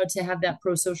allowed to have that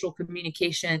pro-social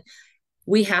communication.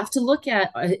 We have to look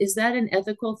at, is that an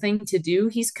ethical thing to do?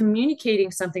 He's communicating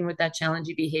something with that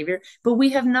challenging behavior, but we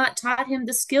have not taught him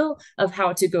the skill of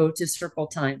how to go to circle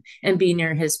time and be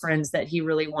near his friends that he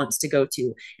really wants to go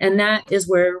to. And that is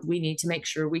where we need to make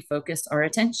sure we focus our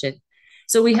attention.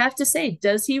 So we have to say,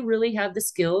 does he really have the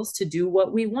skills to do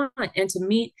what we want and to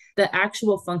meet the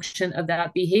actual function of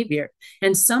that behavior?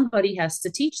 And somebody has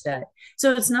to teach that.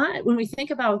 So it's not, when we think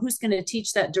about who's going to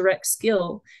teach that direct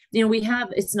skill,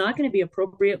 it's not going to be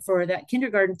appropriate for that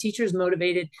kindergarten teacher, as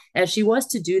motivated as she was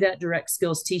to do that direct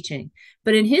skills teaching.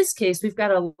 But in his case, we've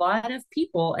got a lot of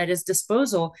people at his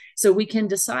disposal, so we can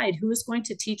decide who is going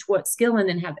to teach what skill and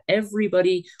then have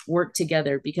everybody work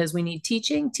together, because we need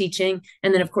teaching,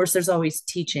 and then of course there's always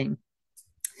teaching.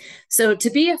 So to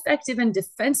be effective and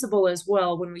defensible as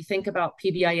well, when we think about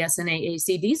PBIS and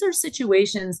AAC, these are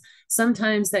situations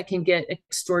sometimes that can get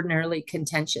extraordinarily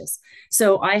contentious.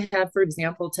 So I have, for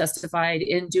example, testified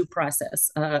in due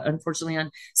process, unfortunately on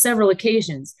several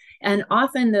occasions. And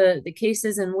often the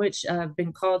cases in which I've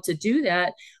been called to do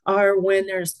that are when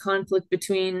there's conflict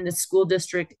between the school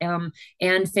district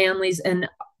and families. And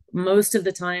most of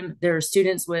the time there are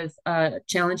students with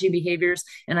challenging behaviors,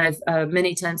 and I've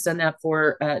many times done that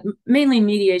for mainly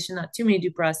mediation, not too many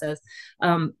due process,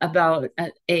 about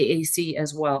AAC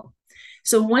as well.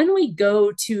 So when we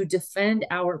go to defend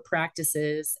our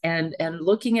practices and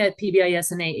looking at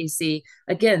PBIS and AAC,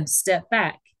 again, step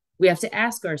back. We have to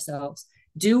ask ourselves,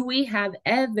 do we have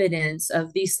evidence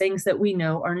of these things that we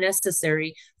know are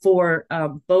necessary for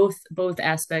both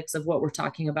aspects of what we're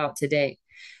talking about today?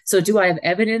 So do I have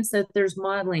evidence that there's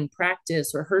modeling,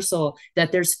 practice, rehearsal,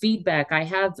 that there's feedback? I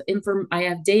have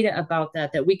data about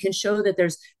that we can show that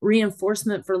there's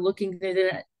reinforcement for looking at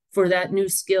it, for that new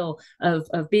skill of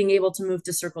being able to move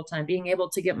to circle time, being able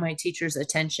to get my teacher's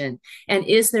attention. And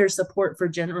is there support for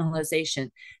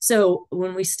generalization? So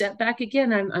when we step back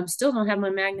again, I'm still don't have my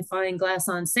magnifying glass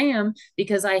on Sam,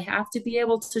 because I have to be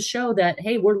able to show that,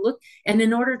 hey, and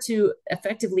in order to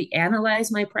effectively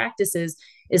analyze my practices,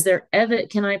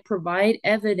 can I provide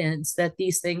evidence that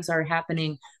these things are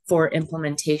happening for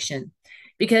implementation?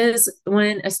 Because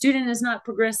when a student is not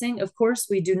progressing, of course,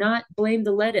 we do not blame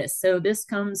the lettuce. So this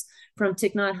comes from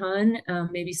Thich Nhat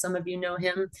Hanh. Maybe some of you know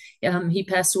him. He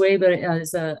passed away, but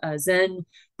as a Zen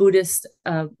Buddhist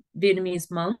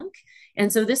Vietnamese monk.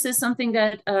 And so this is something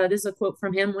that, this is a quote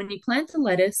from him: when you plant the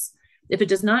lettuce, if it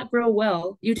does not grow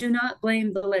well, you do not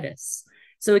blame the lettuce.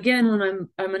 So again, when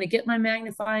I'm going to get my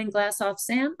magnifying glass off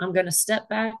Sam, I'm going to step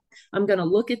back, I'm going to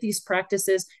look at these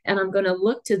practices, and I'm going to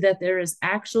look to that there is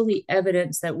actually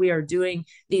evidence that we are doing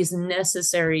these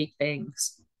necessary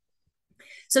things.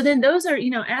 So then those are,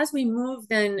 as we move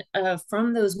then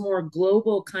from those more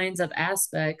global kinds of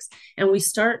aspects, and we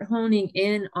start honing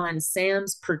in on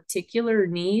Sam's particular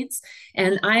needs.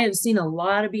 And I have seen a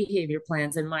lot of behavior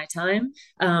plans in my time.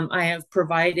 I have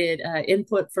provided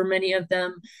input for many of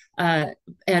them,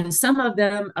 and some of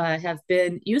them have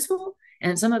been useful,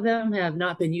 and some of them have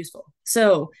not been useful.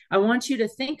 So I want you to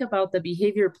think about the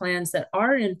behavior plans that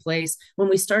are in place when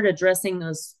we start addressing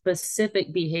those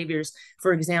specific behaviors,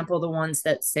 for example, the ones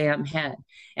that Sam had.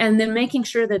 And then making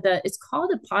sure that it's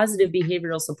called a positive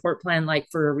behavioral support plan, like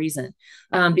for a reason,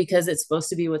 because it's supposed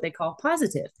to be what they call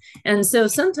positive. And so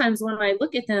sometimes when I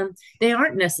look at them, they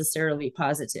aren't necessarily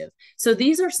positive. So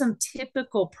these are some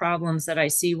typical problems that I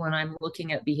see when I'm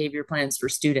looking at behavior plans for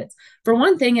students. For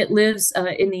one thing, it lives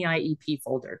in the IEP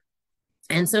folder.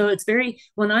 And so it's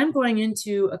when I'm going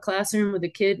into a classroom with a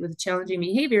kid with challenging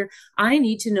behavior, I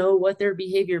need to know what their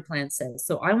behavior plan says.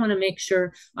 So I want to make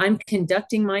sure I'm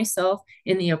conducting myself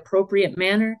in the appropriate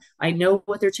manner. I know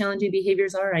what their challenging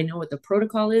behaviors are. I know what the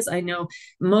protocol is. I know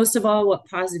most of all what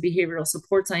positive behavioral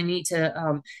supports I need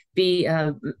to be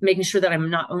making sure that I'm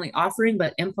not only offering,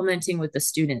 but implementing with the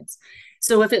students.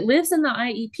 So if it lives in the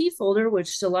IEP folder,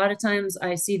 which a lot of times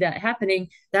I see that happening,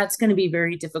 that's going to be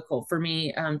very difficult for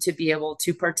me to be able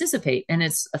to participate. And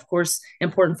it's, of course,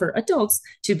 important for adults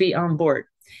to be on board.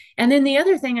 And then the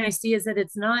other thing I see is that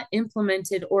it's not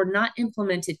implemented or not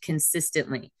implemented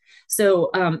consistently.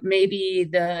 So maybe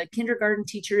the kindergarten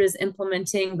teacher is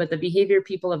implementing, but the behavior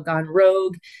people have gone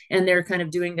rogue and they're kind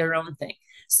of doing their own thing.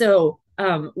 So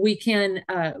we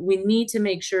need to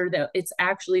make sure that it's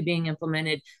actually being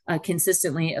implemented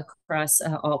consistently across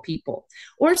all people.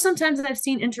 Or sometimes I've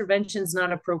seen interventions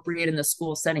not appropriate in the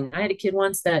school setting. I had a kid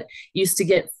once that used to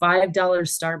get $5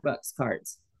 Starbucks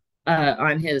cards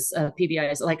on his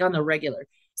PBIs, like on the regular.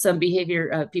 Some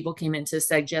behavior people came in to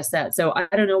suggest that. So I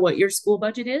don't know what your school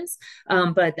budget is,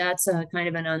 but that's kind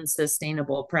of an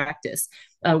unsustainable practice.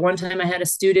 One time I had a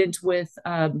student with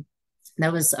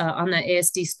that was on the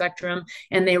ASD spectrum,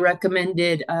 and they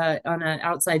recommended on an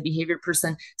outside behavior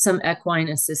person some equine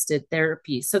assisted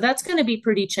therapy. So that's going to be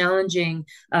pretty challenging.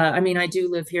 I mean, I do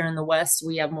live here in the West.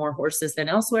 We have more horses than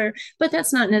elsewhere, but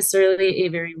that's not necessarily a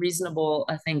very reasonable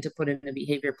thing to put in a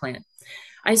behavior plan.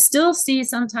 I still see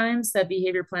sometimes that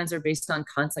behavior plans are based on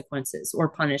consequences or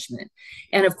punishment.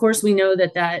 And of course, we know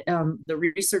that the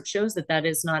research shows that that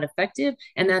is not effective,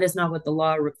 and that is not what the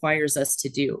law requires us to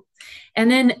do.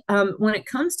 And then when it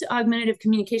comes to augmentative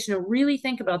communication, really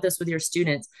think about this with your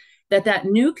students, that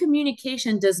new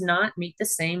communication does not meet the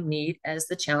same need as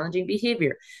the challenging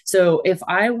behavior. So if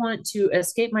I want to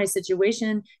escape my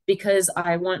situation because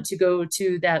I want to go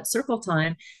to that circle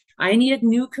time, I need a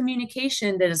new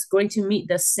communication that is going to meet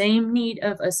the same need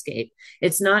of escape.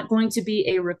 It's not going to be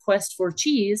a request for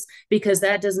cheese, because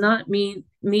that does not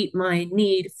meet my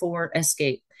need for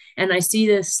escape. And I see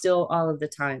this still all of the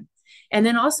time. And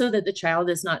then also that the child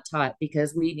is not taught,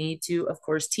 because we need to, of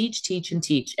course, teach,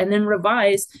 and then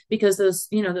revise, because those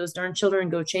darn children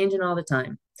go changing all the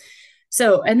time.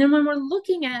 So, and then when we're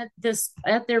looking at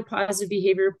their positive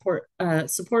behavior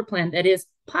support plan that is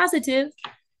positive,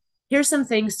 here's some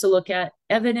things to look at: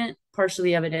 evident,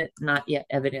 partially evident, not yet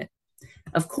evident.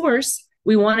 Of course,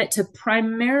 we want it to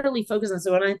primarily focus on,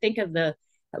 so when I think of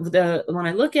when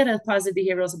I look at a positive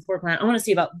behavioral support plan, I want to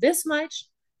see about this much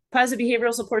positive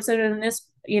behavioral support center in this,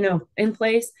 in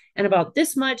place, and about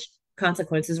this much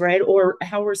consequences, right? Or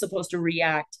how we're supposed to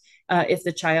react if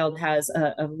the child has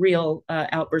a real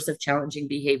outburst of challenging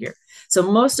behavior. So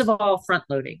most of all, front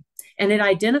loading. And it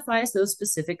identifies those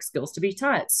specific skills to be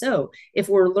taught. So if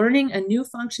we're learning a new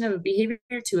function of a behavior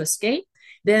to escape,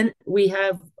 then we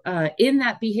have in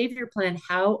that behavior plan,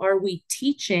 how are we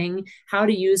teaching how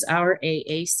to use our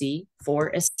AAC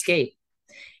for escape?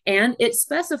 And it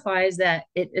specifies that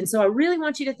and so I really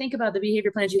want you to think about the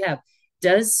behavior plans you have.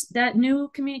 Does that new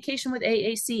communication with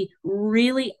AAC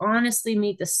really honestly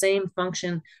meet the same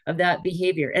function of that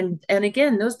behavior? And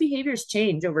again, those behaviors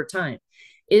change over time.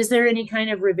 Is there any kind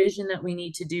of revision that we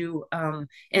need to do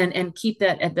and keep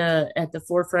that at the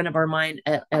forefront of our mind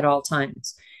at all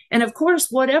times? And of course,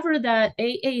 whatever that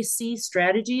AAC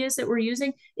strategy is that we're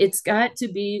using, it's got to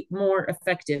be more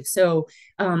effective. So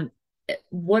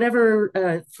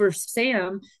whatever for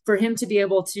Sam, for him to be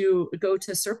able to go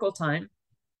to circle time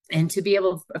and to be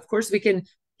able, of course,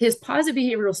 his positive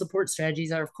behavioral support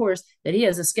strategies are, of course, that he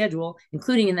has a schedule,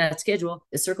 including in that schedule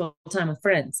is circle time with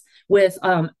friends, with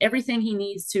everything he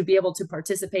needs to be able to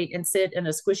participate and sit in a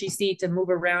squishy seat and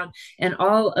move around, and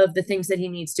all of the things that he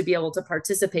needs to be able to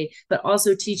participate, but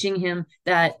also teaching him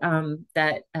that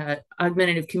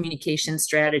augmentative communication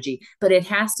strategy. But it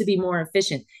has to be more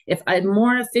efficient. If I'm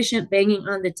more efficient banging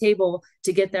on the table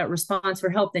to get that response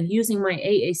for help than using my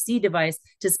AAC device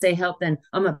to say help, then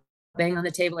I'm going to bang on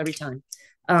the table every time.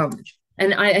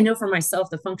 And I know for myself,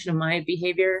 the function of my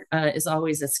behavior is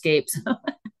always escape.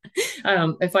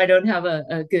 If I don't have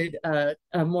a good,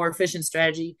 more efficient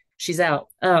strategy, she's out.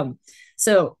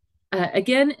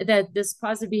 Again, that this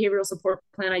positive behavioral support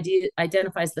plan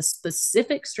identifies the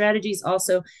specific strategies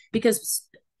also, because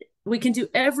we can do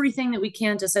everything that we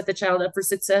can to set the child up for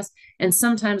success, and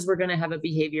sometimes we're going to have a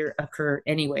behavior occur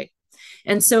anyway.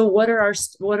 And so what are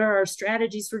our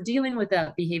strategies for dealing with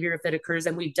that behavior if it occurs?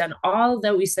 And we've done all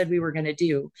that we said we were going to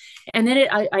do. And then it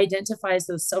identifies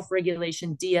those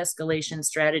self-regulation, de-escalation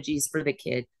strategies for the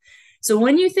kid. So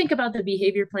when you think about the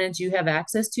behavior plans you have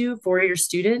access to for your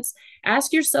students,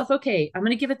 ask yourself, okay, I'm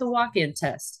going to give it the walk-in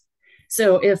test.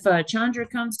 So if Chandra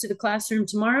comes to the classroom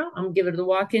tomorrow, I'm going to give it the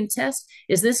walk-in test.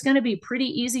 Is this going to be pretty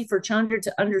easy for Chandra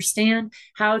to understand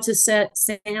how to set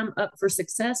Sam up for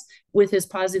success with his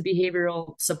positive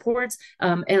behavioral supports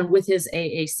and with his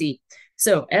AAC?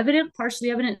 So evident,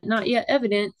 partially evident, not yet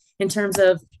evident in terms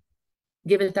of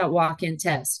give it that walk-in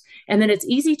test, and then it's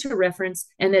easy to reference,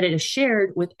 and that it is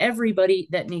shared with everybody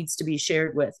that needs to be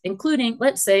shared with, including,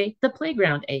 let's say, the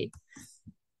playground aide.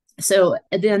 So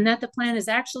then that the plan is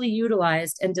actually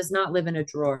utilized and does not live in a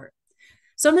drawer.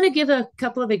 So I'm going to give a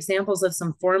couple of examples of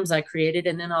some forms I created,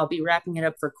 and then I'll be wrapping it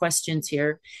up for questions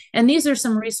here. And these are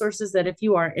some resources that if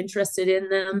you are interested in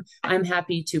them, I'm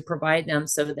happy to provide them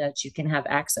so that you can have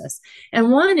access.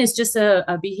 And one is just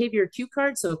a behavior cue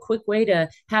card, so a quick way to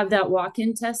have that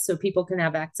walk-in test so people can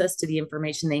have access to the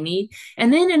information they need.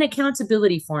 And then an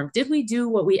accountability form. Did we do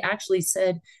what we actually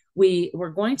said we were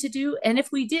going to do? And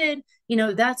if we did,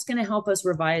 that's going to help us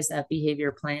revise that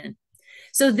behavior plan.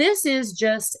 So this is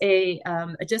just a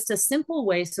simple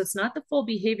way. So it's not the full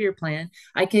behavior plan.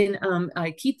 I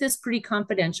keep this pretty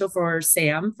confidential for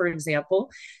Sam, for example.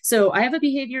 So I have a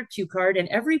behavior cue card, and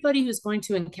everybody who's going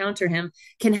to encounter him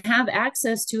can have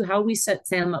access to how we set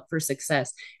Sam up for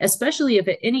success, especially if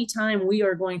at any time we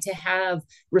are going to have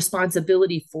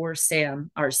responsibility for Sam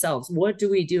ourselves. What do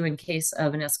we do in case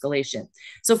of an escalation?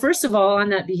 So first of all, on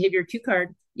that behavior cue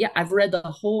card, yeah, I've read the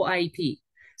whole IEP.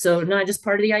 So not just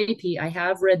part of the IEP, I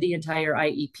have read the entire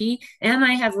IEP, and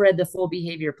I have read the full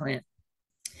behavior plan.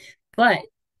 But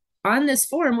on this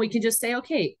form, we can just say,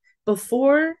 okay,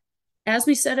 as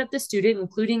we set up the student,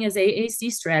 including his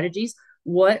AAC strategies,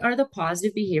 what are the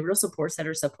positive behavioral supports that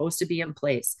are supposed to be in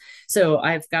place? So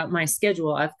I've got my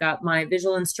schedule, I've got my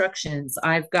visual instructions,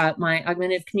 I've got my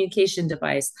augmented communication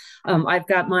device, I've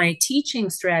got my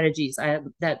teaching strategies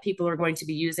that people are going to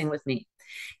be using with me.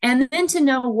 And then to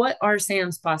know what are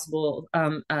Sam's possible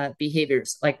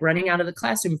behaviors, like running out of the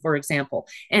classroom, for example.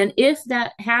 And if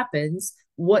that happens,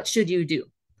 what should you do?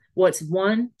 What's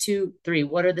 1, 2, 3?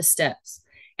 What are the steps?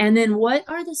 And then what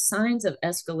are the signs of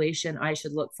escalation I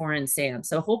should look for in Sam?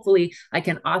 So hopefully I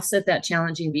can offset that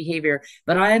challenging behavior.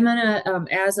 But I'm going to,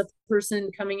 as a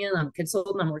person coming in, I'm a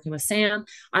consultant, I'm working with Sam,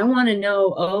 I want to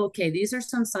know, okay, these are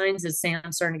some signs that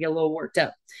Sam's starting to get a little worked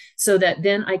up, so that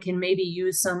then I can maybe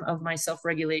use some of my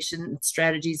self-regulation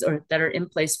strategies that are in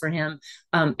place for him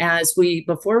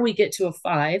before we get to a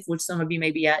 5, which some of you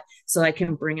may be at, so I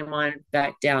can bring him on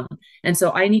back down. And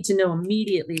so I need to know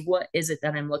immediately, what is it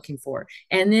that I'm looking for?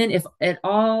 And then if it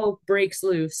all breaks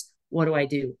loose, what do I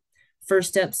do? First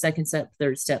step, second step,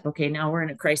 third step. Okay, now we're in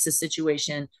a crisis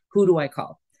situation. Who do I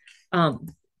call?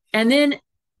 And then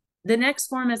the next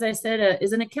form, as I said,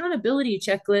 is an accountability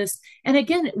checklist. And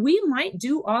again, we might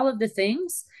do all of the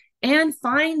things and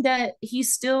find that he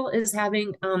still is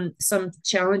having some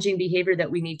challenging behavior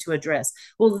that we need to address.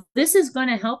 Well, this is going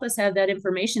to help us have that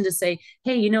information to say,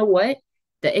 hey, you know what?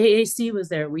 The AAC was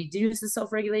there. We used the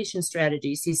self-regulation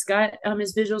strategies. He's got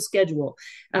his visual schedule.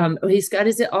 He's got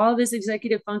all of his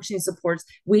executive functioning supports.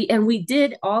 We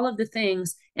did all of the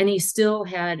things, and he still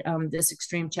had this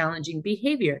extreme challenging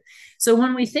behavior. So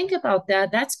when we think about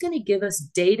that, that's going to give us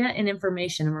data and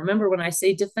information. And remember, when I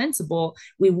say defensible,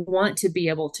 we want to be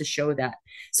able to show that.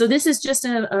 So this is just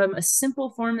a simple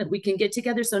form that we can get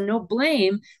together. So no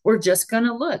blame. We're just going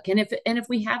to look. And if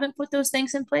we haven't put those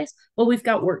things in place, well, we've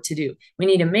got work to do. We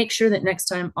need to make sure that next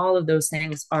time all of those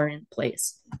things are in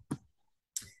place.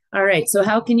 All right. So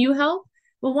how can you help?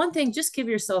 Well, one thing, just give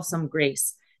yourself some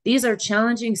grace. These are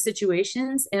challenging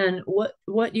situations, and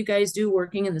what you guys do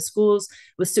working in the schools,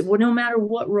 no matter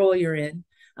what role you're in,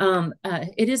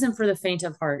 it isn't for the faint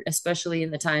of heart, especially in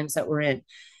the times that we're in.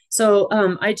 So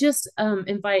I just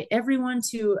invite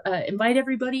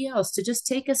everybody else to just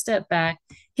take a step back,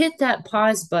 hit that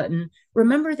pause button.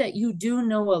 Remember that you do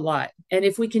know a lot. And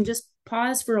if we can just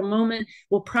pause for a moment,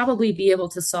 we'll probably be able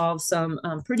to solve some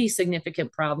pretty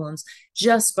significant problems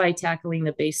just by tackling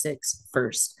the basics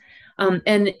first.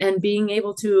 And being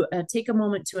able to take a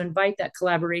moment to invite that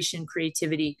collaboration,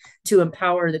 creativity to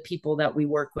empower the people that we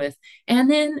work with. And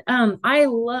then I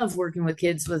love working with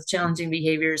kids with challenging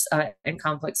behaviors and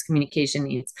complex communication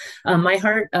needs. My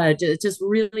heart just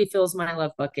really fills my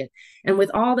love bucket. And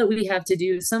with all that we have to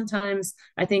do, sometimes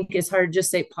I think it's hard to just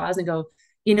say pause and go,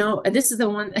 this is the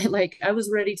one, like, I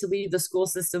was ready to leave the school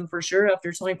system for sure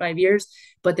after 25 years,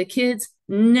 but the kids,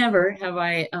 never have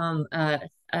I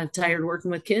tired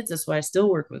working with kids. That's why I still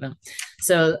work with them.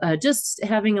 So just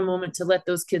having a moment to let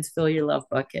those kids fill your love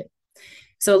bucket.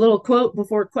 So a little quote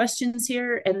before questions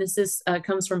here, and this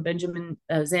comes from Benjamin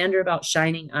Zander about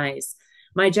shining eyes.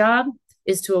 My job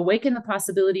is to awaken the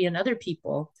possibility in other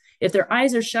people. If their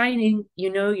eyes are shining,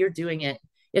 you're doing it.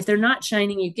 If they're not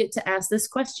shining, you get to ask this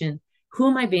question: who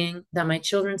am I being that my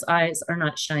children's eyes are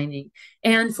not shining?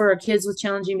 And for our kids with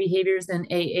challenging behaviors and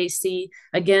AAC,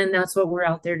 again, that's what we're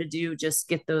out there to do, just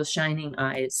get those shining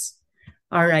eyes.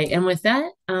 All right, and with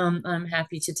that, I'm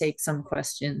happy to take some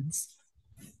questions.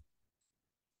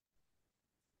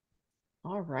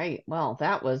 All right. Well,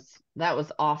 that was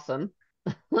awesome.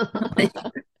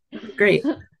 Great.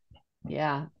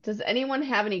 Yeah. Does anyone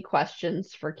have any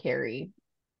questions for Keri?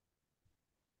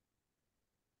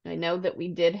 I know that we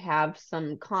did have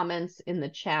some comments in the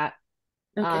chat.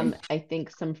 Okay. I think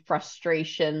some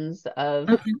frustrations of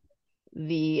Okay.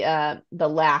 the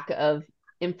lack of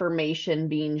information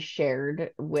being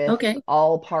shared with Okay.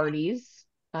 all parties.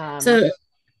 Um, So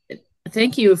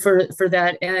thank you for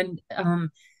that. And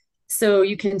so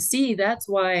you can see that's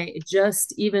why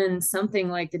just even something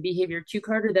like the behavior cue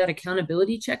card or that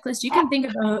accountability checklist, you can think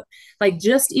about like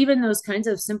just even those kinds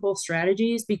of simple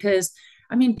strategies because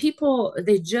I mean, people,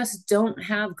 they just don't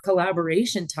have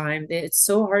collaboration time. It's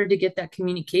so hard to get that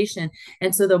communication.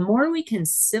 And so the more we can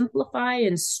simplify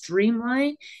and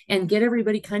streamline and get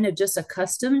everybody kind of just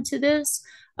accustomed to this,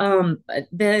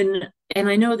 then and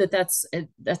I know that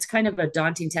that's kind of a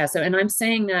daunting task. So, and I'm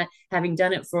saying that having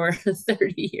done it for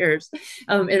 30 years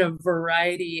in a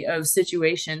variety of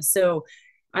situations. So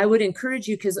I would encourage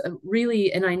you because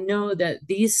really, and I know that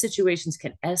these situations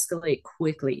can escalate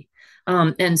quickly.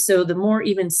 And so the more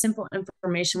even simple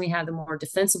information we have, the more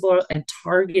defensible and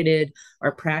targeted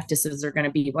our practices are going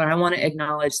to be. But I want to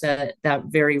acknowledge that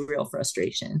very real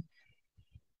frustration.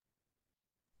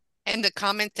 And the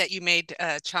comment that you made,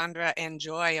 Chandra and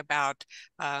Joy, about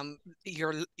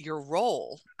your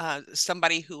role,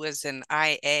 somebody who is an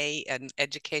IA, an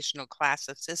educational class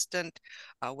assistant,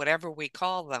 whatever we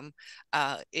call them,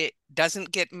 it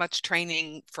doesn't get much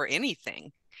training for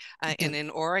anything. And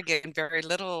in Oregon, very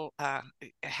little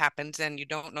happens, and you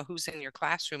don't know who's in your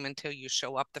classroom until you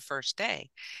show up the first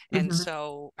day. And Mm-hmm.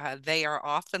 so they are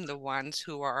often the ones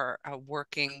who are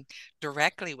working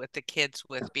directly with the kids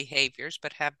with behaviors,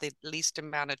 but have the least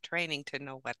amount of training to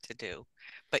know what to do.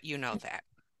 But you know that.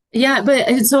 Yeah, but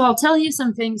and so I'll tell you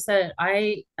some things that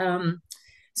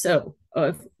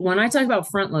when I talk about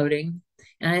front loading,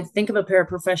 and I think of a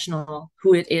paraprofessional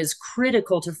who it is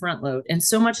critical to front load, and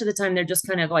so much of the time they're just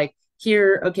kind of like,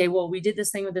 here, okay, well, we did this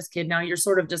thing with this kid. Now you're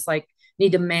sort of just like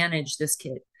need to manage this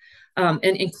kid, and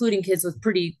including kids with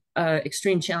pretty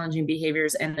extreme challenging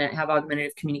behaviors and that have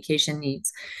augmentative communication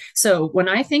needs. So when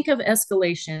I think of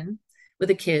escalation with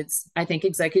the kids, I think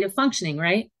executive functioning,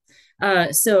 right?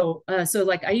 So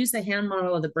like I use the hand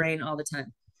model of the brain all the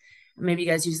time. Maybe you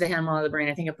guys use the hand model of the brain.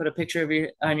 I think I put a picture of you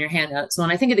on your handout. So when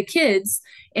I think of the kids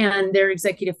and their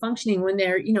executive functioning, when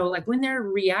they're, like when they're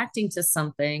reacting to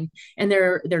something and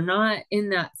they're not in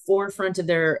that forefront of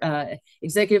their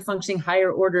executive functioning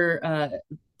higher order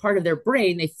part of their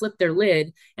brain, they flip their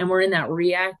lid and we're in that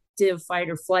reactive fight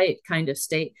or flight kind of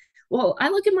state. Well, I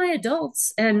look at my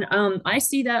adults and I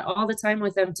see that all the time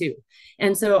with them too.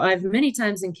 And so I've many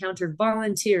times encountered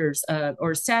volunteers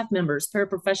or staff members,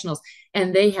 paraprofessionals,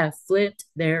 and they have flipped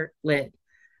their lid.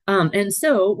 And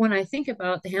so when I think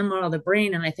about the hand model of the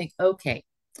brain, and I think, okay,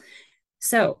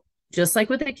 so just like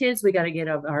with the kids, we got to get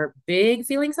our big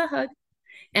feelings a hug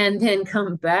and then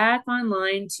come back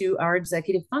online to our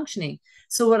executive functioning.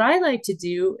 So what I like to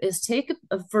do is take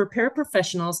for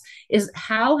paraprofessionals is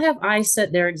how have I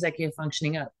set their executive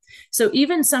functioning up? So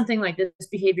even something like this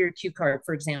behavior cue card,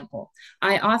 for example,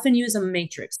 I often use a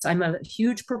matrix. I'm a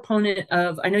huge proponent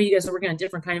of, I know you guys are working on a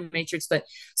different kind of matrix, but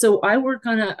so I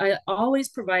always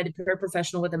provide a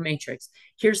paraprofessional with a matrix.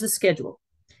 Here's the schedule.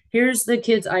 Here's the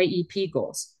kids' IEP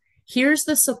goals. Here's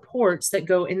the supports that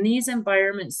go in these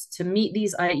environments to meet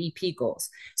these IEP goals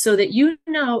so that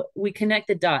we connect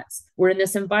the dots. We're in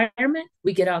this environment,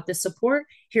 we get out this support.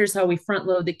 Here's how we front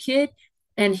load the kid.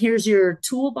 And here's your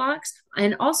toolbox.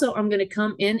 And also, I'm going to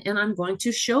come in and I'm going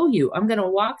to show you. I'm going to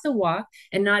walk the walk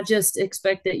and not just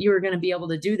expect that you're going to be able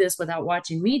to do this without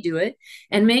watching me do it.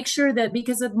 And make sure that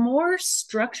because of more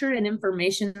structure and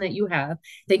information that you have,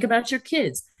 think about your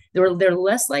kids. They're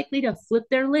less likely to flip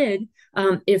their lid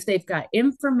if they've got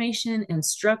information and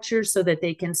structure so that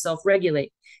they can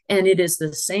self-regulate. And it is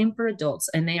the same for adults,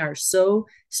 and they are so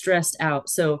stressed out.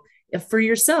 So if for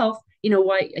yourself,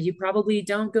 why you probably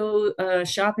don't go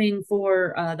shopping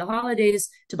for the holidays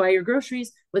to buy your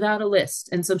groceries without a list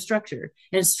and some structure,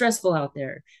 and it's stressful out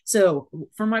there. So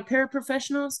for my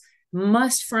paraprofessionals,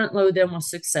 must front load them with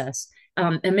success.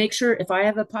 And make sure if I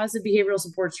have a positive behavioral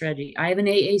support strategy, I have an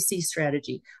AAC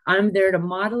strategy, I'm there to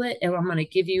model it, and I'm going to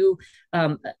give you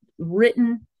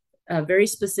written, very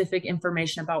specific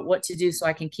information about what to do so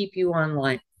I can keep you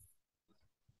online.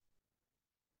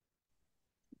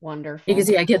 Wonderful. You can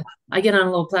see I get on a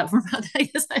little platform about that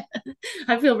because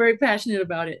I feel very passionate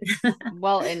about it.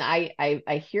 Well, and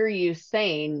I hear you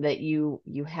saying that you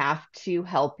have to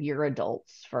help your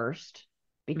adults first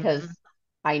because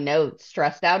I know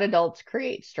stressed out adults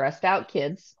create stressed out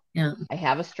kids. Yeah. I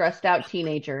have a stressed out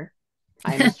teenager.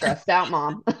 I'm a stressed out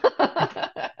mom.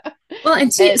 Well,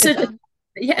 And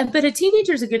yeah, but a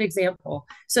teenager is a good example.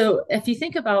 So if you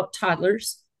think about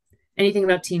toddlers, anything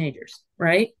about teenagers,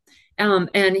 right?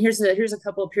 And here's a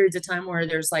couple of periods of time where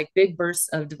there's like big bursts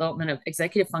of development of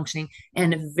executive functioning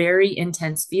and very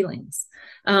intense feelings.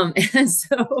 And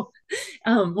so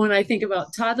when I think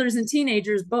about toddlers and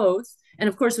teenagers both, and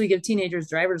of course we give teenagers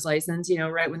driver's license,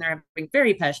 right when they're having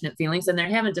very passionate feelings and they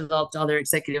haven't developed all their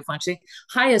executive functioning,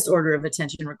 highest order of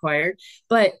attention required.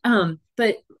 But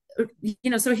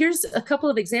so here's a couple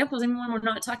of examples, even when we're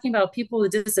not talking about people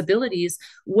with disabilities,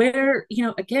 where,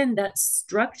 again, that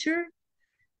structure,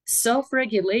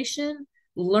 self-regulation,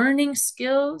 learning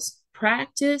skills,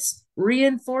 practice,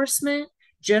 reinforcement,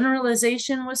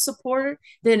 generalization with support,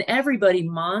 then everybody,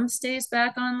 mom stays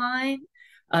back online,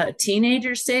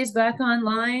 teenager stays back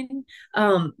online,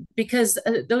 because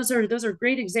those are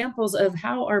great examples of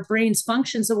how our brains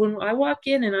function. So when I walk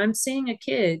in and I'm seeing a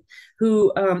kid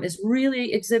who is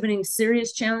really exhibiting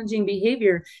serious, challenging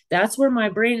behavior, that's where my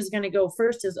brain is going to go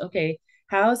first is, okay,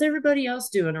 how's everybody else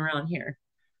doing around here?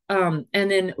 And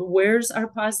then where's our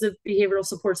positive behavioral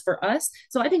supports for us?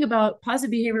 So I think about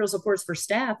positive behavioral supports for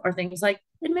staff are things like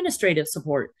administrative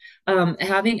support,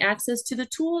 having access to the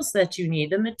tools that you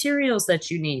need, the materials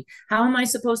that you need. How am I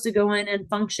supposed to go in and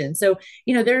function? So,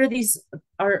 there are these,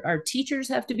 our teachers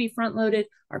have to be front loaded,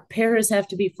 our parents have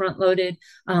to be front loaded,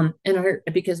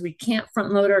 because we can't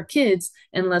front load our kids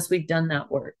unless we've done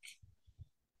that work.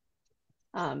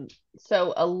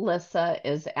 So Alyssa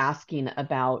is asking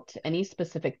about any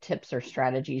specific tips or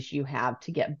strategies you have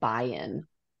to get buy-in.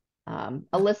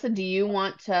 Alyssa, do you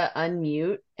want to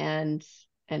unmute and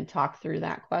talk through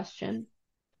that question?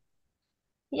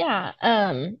 Yeah,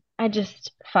 I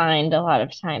just find a lot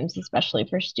of times, especially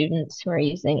for students who are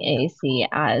using AAC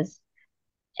as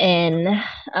an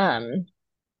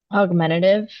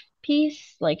augmentative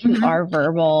piece, like who are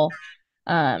verbal,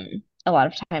 a lot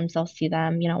of times I'll see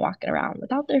them, walking around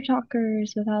without their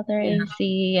talkers, without their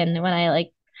AAC. And when I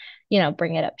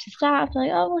bring it up to staff, like,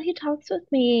 oh, well, he talks with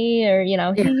me, or,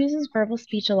 he uses verbal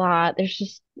speech a lot. There's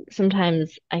just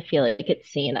sometimes I feel like it's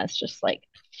seen as just like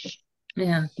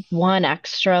one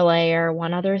extra layer,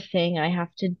 one other thing I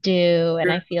have to do.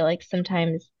 And I feel like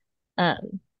sometimes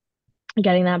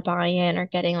getting that buy-in or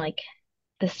getting like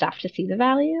the staff to see the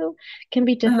value can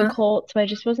be difficult. So I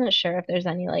just wasn't sure if there's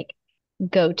any like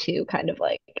go-to kind of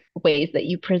like ways that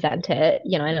you present it.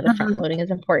 I know the front loading is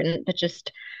important, but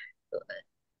just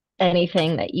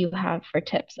anything that you have for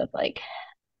tips of like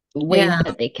ways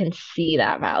that they can see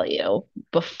that value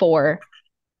before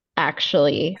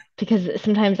actually, because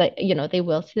sometimes they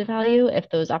will see the value if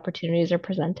those opportunities are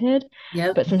presented,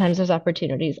 but sometimes those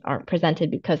opportunities aren't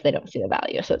presented because they don't see the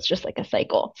value. So it's just like a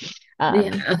cycle.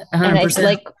 And I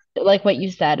like what you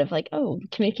said of like, oh,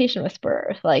 communication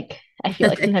whisperer. Like I feel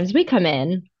like sometimes we come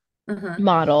in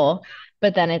model,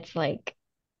 but then it's like,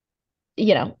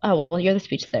 oh, well, you're the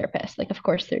speech therapist. Like, of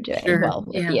course they're doing well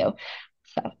with you.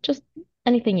 So just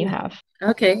anything you have.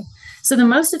 Okay. So the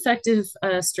most effective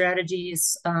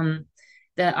strategies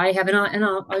that I have, and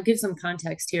I'll give some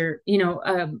context here,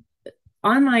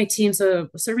 on my team, so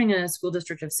serving in a school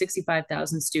district of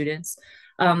 65,000 students,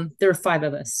 there are 5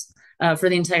 of us for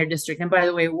the entire district. And by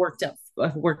the way, worked up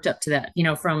to that,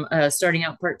 from starting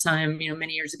out part-time,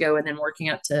 many years ago, and then working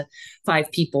up to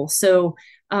 5 people. So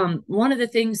one of the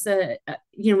things that,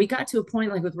 we got to a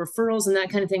point like with referrals and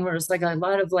that kind of thing, where it's like a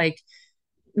lot of like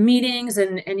meetings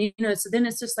and so then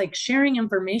it's just like sharing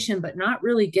information but not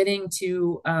really getting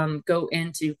to go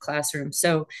into classrooms.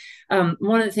 So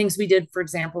one of the things we did, for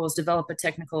example, is develop a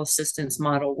technical assistance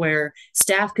model where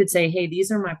staff could say, hey,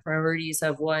 these are my priorities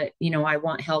of what I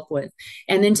want help with,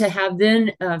 and then to have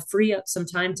then free up some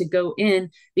time to go in,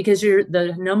 because you're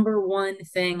the number one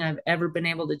thing I've ever been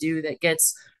able to do that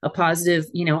gets a positive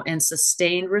and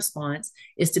sustained response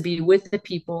is to be with the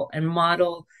people and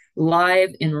model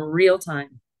live in real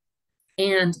time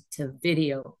and to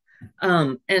video.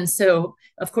 And so,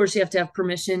 of course, you have to have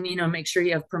permission, make sure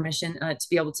you have permission to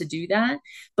be able to do that.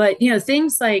 But,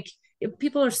 things like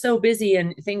people are so busy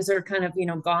and things are kind of,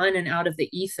 gone and out of the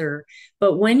ether.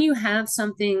 But when you have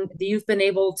something that you've been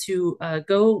able to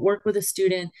go work with a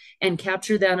student and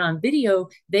capture that on video,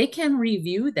 they can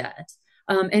review that.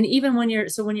 And even when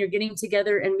you're getting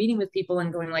together and meeting with people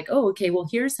and going like, oh, okay, well,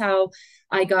 here's how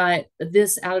I got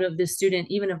this out of this student,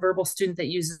 even a verbal student that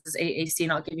uses AAC.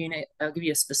 And I'll give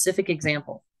you a specific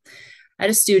example. I had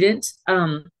a student,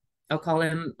 I'll call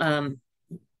him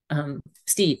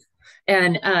Steve.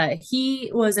 And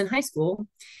he was in high school,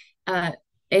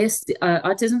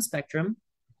 autism spectrum,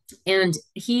 and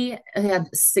he had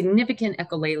significant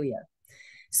echolalia.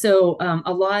 So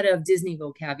a lot of Disney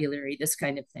vocabulary, this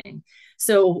kind of thing.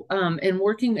 So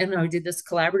and I did this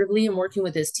collaboratively and working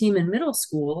with his team in middle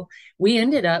school, we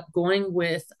ended up going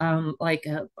with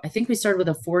I think we started with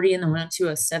a 40 and then went to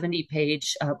a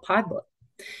 70-page pod book.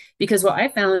 Because what I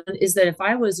found is that if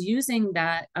I was using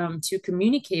that to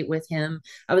communicate with him,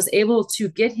 I was able to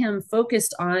get him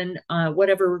focused on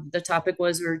whatever the topic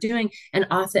was we were doing and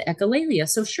off the echolalia.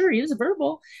 So sure, he was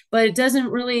verbal, but it doesn't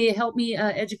really help me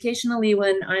educationally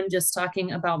when I'm just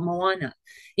talking about Moana.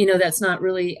 That's not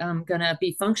really going to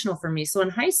be functional for me. So in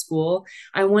high school,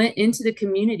 I went into the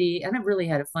community and I really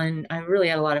had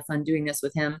a lot of fun doing this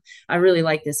with him. I really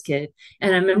like this kid.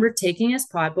 And I remember taking his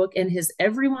pod book and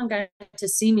everyone got to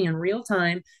see me in real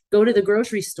time, go to the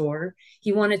grocery store.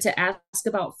 He wanted to ask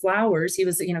about flowers. He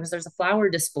was, because there's a flower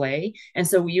display. And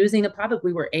so using the pod book,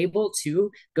 we were able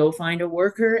to go find a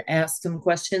worker, ask some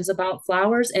questions about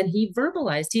flowers, and he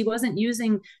verbalized. He wasn't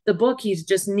using the book. He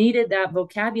just needed that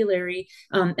vocabulary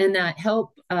and that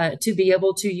help to be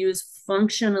able to use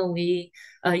functionally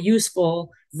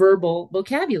useful verbal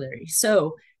vocabulary.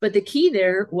 So, but the key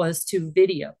there was to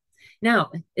video.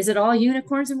 Now, is it all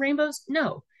unicorns and rainbows?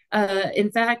 No.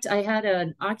 In fact, I had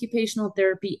an occupational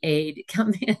therapy aide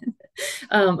come in,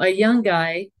 a young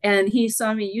guy, and he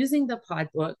saw me using the pod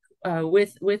book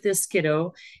with this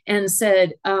kiddo and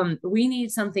said, we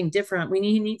need something different.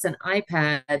 He needs an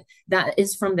iPad that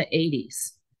is from the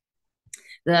 80s.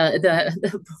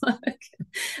 The book.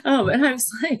 And I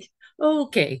was like,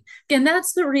 okay. Again,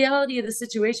 that's the reality of the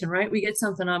situation, right? We get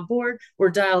something on board,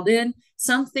 we're dialed in,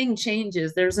 something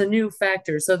changes, there's a new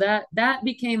factor. So that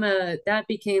became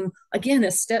again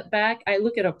a step back. I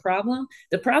look at a problem.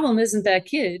 The problem isn't that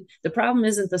kid, the problem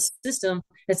isn't the system.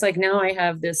 It's like now I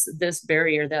have this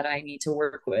barrier that I need to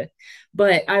work with.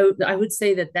 But I would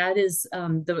say that is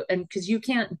and because you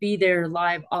can't be there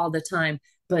live all the time,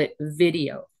 but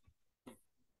video.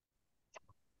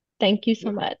 Thank you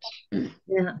so much.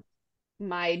 Yeah.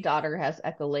 My daughter has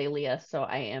echolalia, so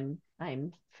I'm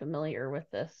familiar with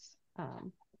this.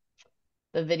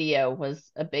 The video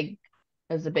was a big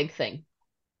thing.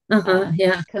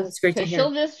 Yeah, that's great to hear.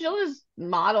 She'll just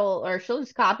model or she'll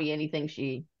just copy anything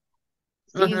she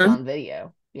sees on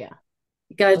video. Yeah.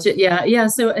 Gotcha. Yeah.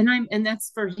 So, and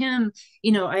that's for him,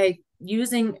 I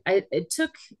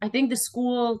think the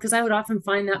school, because I would often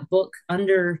find that book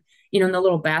under, in the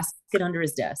little basket under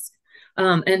his desk.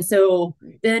 And so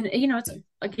then, it's,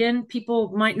 again,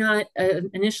 people might not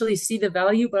initially see the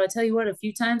value, but I'll tell you what, a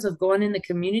few times I've gone in the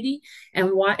community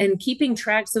and keeping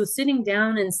track. So sitting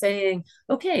down and saying,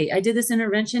 okay, I did this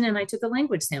intervention and I took a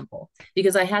language sample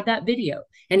because I had that video.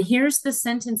 And here's the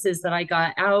sentences that I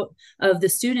got out of the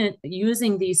student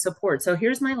using these supports. So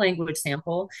here's my language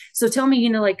sample. So tell me,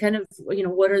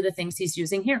 what are the things he's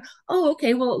using here? Oh,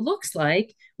 okay. Well, it looks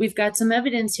like we've got some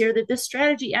evidence here that this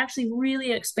strategy actually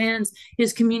really expands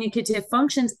his communicative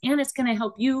functions, and it's going to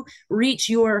help you reach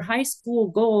your high school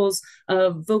goals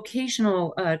of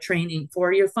vocational training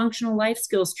for your functional life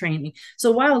skills training.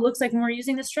 So while it looks like when we're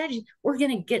using this strategy, we're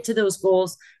going to get to those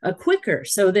goals quicker.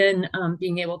 So then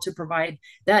being able to provide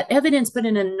that evidence, but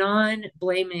in a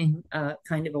non-blaming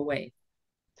kind of a way.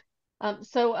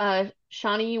 So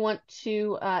Shawnee, you want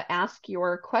to ask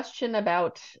your question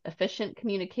about efficient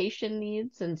communication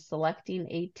needs and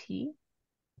selecting AT?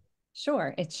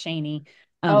 Sure, it's Shani.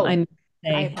 I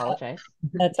apologize.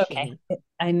 That's okay.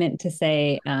 I meant to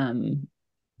say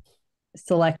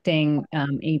selecting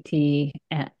AT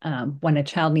when a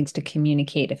child needs to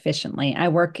communicate efficiently. I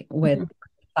work with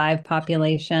 5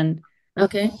 population.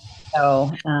 Okay.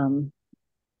 So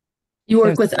you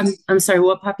work with, I'm sorry,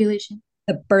 what population?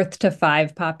 The birth to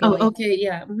 5 population. Oh, okay,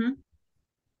 yeah.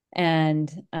 And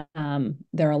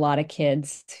there are a lot of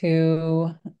kids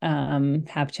who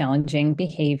have challenging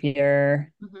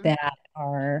behavior that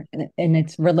are, and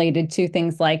it's related to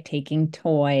things like taking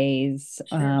toys,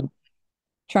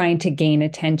 trying to gain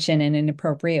attention in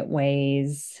inappropriate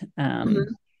ways. And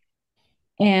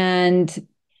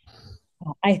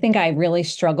I think I really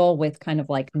struggle with kind of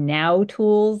like now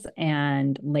tools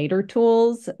and later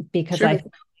tools because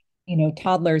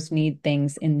toddlers need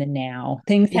things in the now.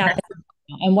 Things happen.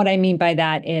 And what I mean by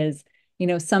that is,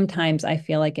 sometimes I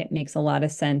feel like it makes a lot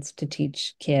of sense to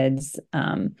teach kids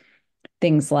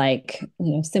things like,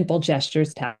 simple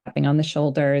gestures, tapping on the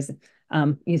shoulders,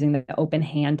 using the open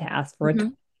hand to ask for a toy.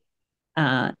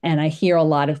 And I hear a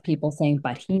lot of people saying,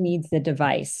 but he needs the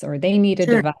device or they need a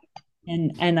device.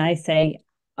 And I say,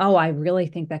 oh, I really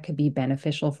think that could be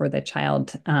beneficial for the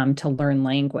child to learn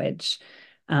language.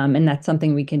 And that's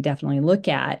something we can definitely look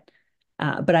at.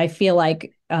 But I feel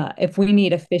like if we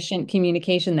need efficient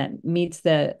communication that meets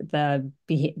the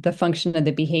function of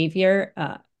the behavior,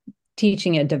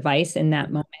 teaching a device in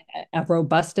that moment, a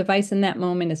robust device in that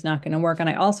moment, is not going to work. And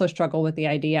I also struggle with the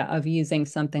idea of using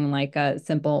something like a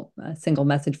simple single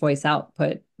message voice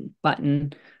output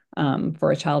button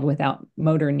for a child without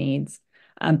motor needs,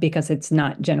 because it's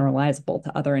not generalizable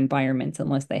to other environments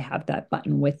unless they have that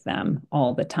button with them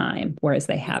all the time, whereas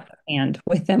they have a hand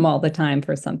with them all the time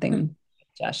for something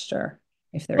gesture,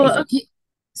 if they're able. Okay.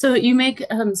 So you make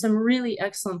some really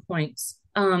excellent points.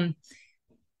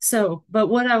 But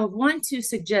what I would want to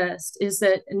suggest is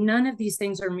that none of these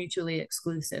things are mutually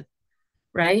exclusive,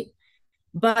 right?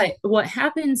 But what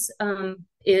happens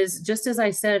is, just as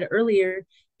I said earlier,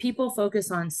 people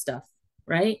focus on stuff,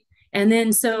 right? And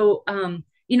then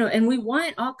and we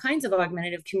want all kinds of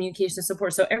augmentative communication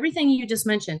support. So everything you just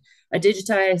mentioned, a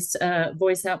digitized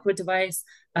voice output device,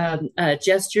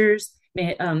 gestures,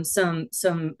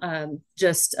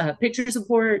 just picture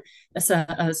support,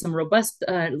 some robust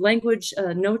language,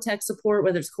 no text support,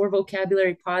 whether it's core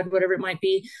vocabulary, pod, whatever it might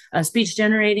be, a speech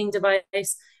generating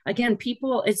device. Again,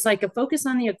 people, it's like a focus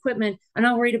on the equipment. I'm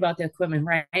not worried about the equipment,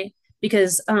 right?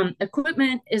 Because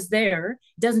equipment is there,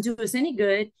 doesn't do us any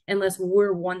good unless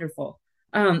we're wonderful.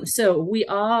 So we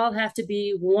all have to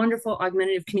be wonderful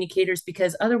augmentative communicators,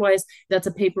 because otherwise that's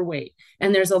a paperweight.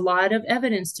 And there's a lot of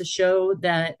evidence to show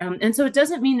that. And so it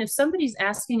doesn't mean if somebody's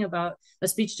asking about a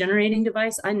speech generating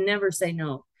device, I never say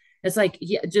no. It's like,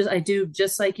 yeah, I do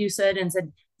just like you said, and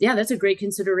said, yeah, that's a great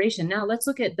consideration. Now let's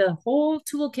look at the whole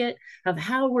toolkit of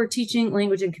how we're teaching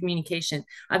language and communication.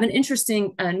 I have an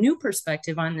interesting new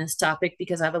perspective on this topic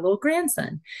because I have a little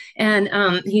grandson, and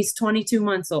he's 22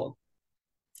 months old.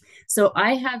 So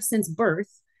I have since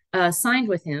birth signed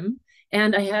with him,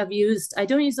 and I don't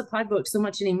use the pod book so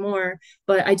much anymore,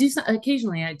 but I do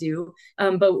occasionally.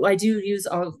 But I do use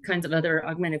all kinds of other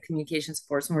augmentative communication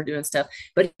supports when we're doing stuff.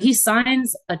 But he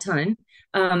signs a ton,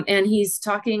 and he's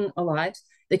talking a lot.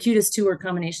 The cutest two-word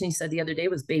combination he said the other day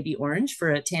was baby orange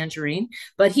for a tangerine.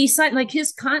 But he signed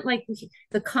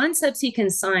the concepts he can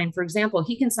sign. For example,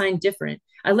 he can sign different.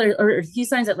 He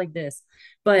signs it like this.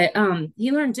 But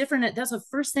he learned different. That's the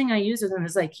first thing I used with him.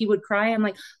 Is like he would cry. I'm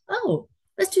like, oh,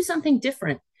 let's do something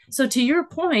different. So to your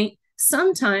point,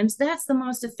 sometimes that's the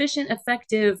most efficient,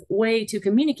 effective way to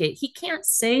communicate. He can't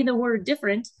say the word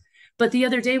different. But the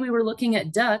other day we were looking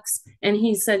at ducks, and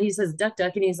he says duck,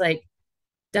 duck, and he's like,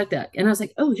 duck, duck. And I was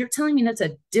like, oh, you're telling me that's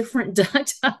a different duck,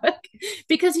 duck?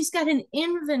 Because he's got an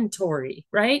inventory,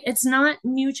 right? It's not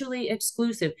mutually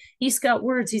exclusive. He's got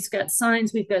words, he's got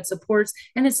signs, we've got supports.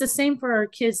 And it's the same for our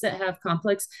kids that have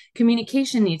complex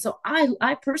communication needs. So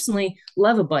I personally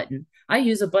love a button. I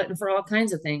use a button for all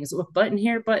kinds of things. With button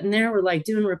here, button there. We're like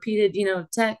doing repeated,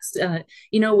 text,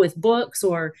 with books,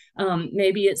 or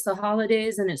maybe it's the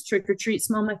holidays and it's trick or treat,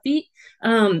 smell my feet.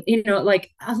 I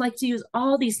like to use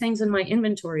all these things in my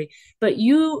inventory. But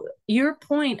your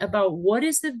point about what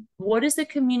is the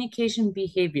communication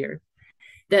behavior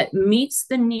that meets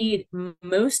the need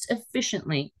most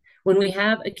efficiently when we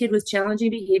have a kid with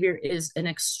challenging behavior is an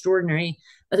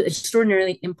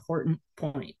extraordinarily important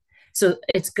point. So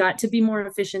it's got to be more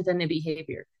efficient than the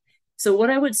behavior. So what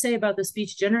I would say about the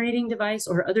speech generating device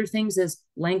or other things is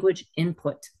language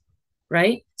input,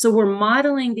 right? So we're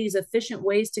modeling these efficient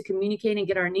ways to communicate and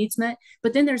get our needs met.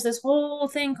 But then there's this whole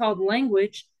thing called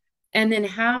language. And then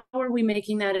how are we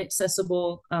making that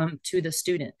accessible to the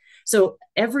student? So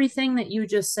everything that you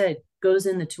just said goes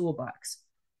in the toolbox.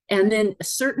 And then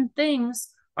certain things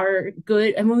are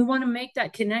good. And we want to make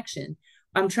that connection.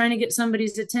 I'm trying to get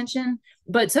somebody's attention,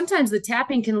 but sometimes the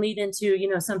tapping can lead into,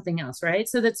 something else, right?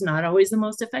 So that's not always the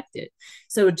most effective.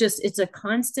 So it's a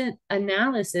constant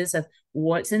analysis of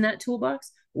what's in that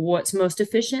toolbox, what's most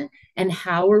efficient, and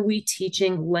how are we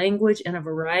teaching language and a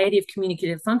variety of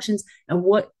communicative functions, and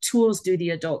what tools do the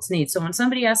adults need? So when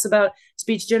somebody asks about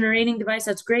speech generating device,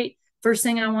 that's great. First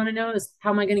thing I want to know is,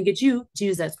 how am I going to get you to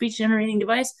use that speech generating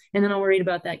device? And then I'll worry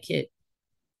about that kid.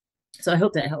 So I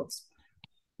hope that helps.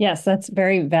 Yes, that's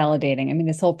very validating. I mean,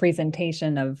 this whole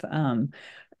presentation of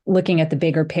looking at the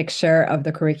bigger picture of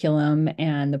the curriculum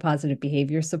and the positive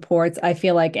behavior supports, I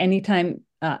feel like anytime,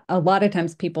 a lot of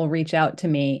times people reach out to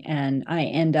me and I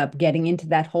end up getting into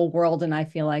that whole world, and I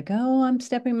feel like, oh, I'm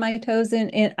stepping my toes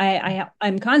in.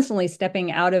 I'm constantly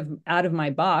stepping out of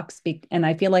my box, and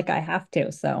I feel like I have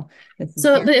to. So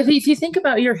if you think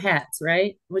about your hats,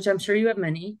 right, which I'm sure you have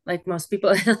many, like most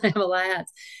people have a lot of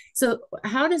hats. So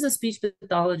how does a speech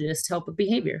pathologist help with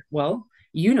behavior? Well,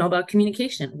 you know about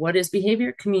communication. What is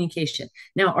behavior? Communication.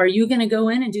 Now, are you going to go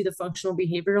in and do the functional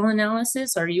behavioral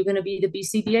analysis? Are you going to be the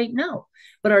BCBA? No.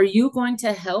 But are you going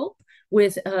to help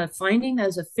with finding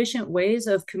those efficient ways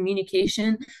of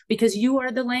communication, because you are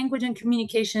the language and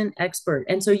communication expert.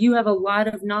 And so you have a lot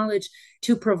of knowledge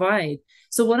to provide.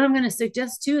 So what I'm going to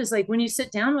suggest too is, like, when you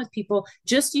sit down with people,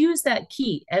 just use that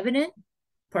key: evident,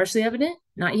 partially evident,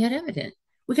 not yet evident.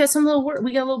 We got some little work,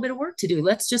 we got a little bit of work to do.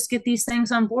 Let's just get these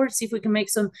things on board, see if we can make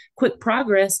some quick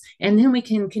progress, and then we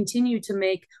can continue to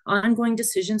make ongoing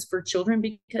decisions for children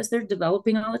because they're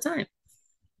developing all the time.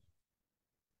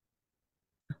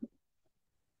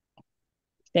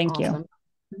 Thank you.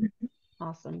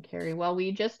 Awesome, Keri. Well,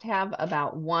 we just have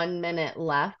about 1 minute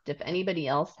left. If anybody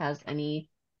else has any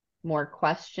more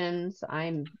questions,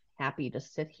 I'm happy to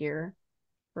sit here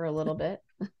for a little bit.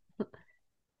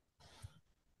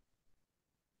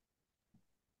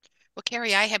 Well,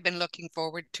 Keri, I have been looking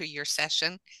forward to your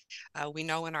session. We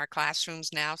know in our classrooms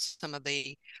now some of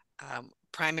the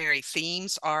primary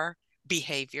themes are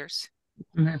behaviors.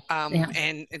 Yeah.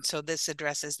 And so this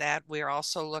addresses that. We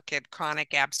also look at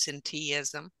chronic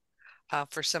absenteeism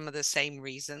for some of the same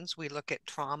reasons. We look at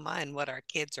trauma and what our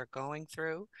kids are going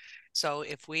through. So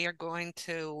if we are going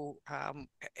to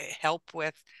help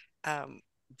with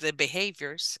the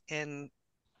behaviors, and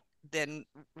then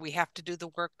we have to do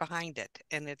the work behind it.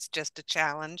 And it's just a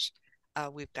challenge.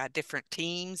 We've got different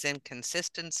teams and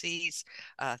consistencies,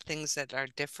 things that are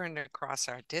different across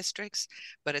our districts.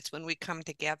 But it's when we come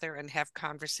together and have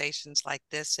conversations like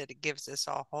this that it gives us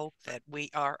all hope that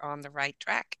we are on the right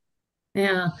track.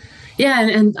 Yeah.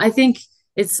 And I think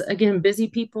it's, again, busy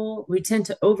people, we tend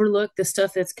to overlook the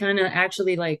stuff that's kind of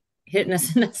actually like hitting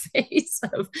us in the face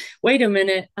of, wait a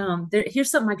minute,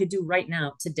 here's something I could do right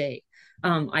now today.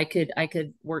 I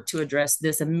could work to address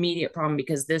this immediate problem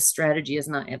because this strategy is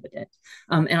not evident,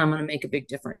 and I'm going to make a big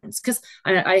difference. Because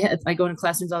I go into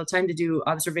classrooms all the time to do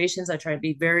observations. I try to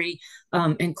be very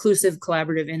inclusive,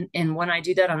 collaborative, and when I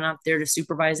do that, I'm not there to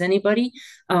supervise anybody,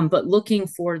 but looking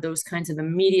for those kinds of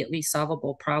immediately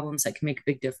solvable problems that can make a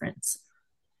big difference.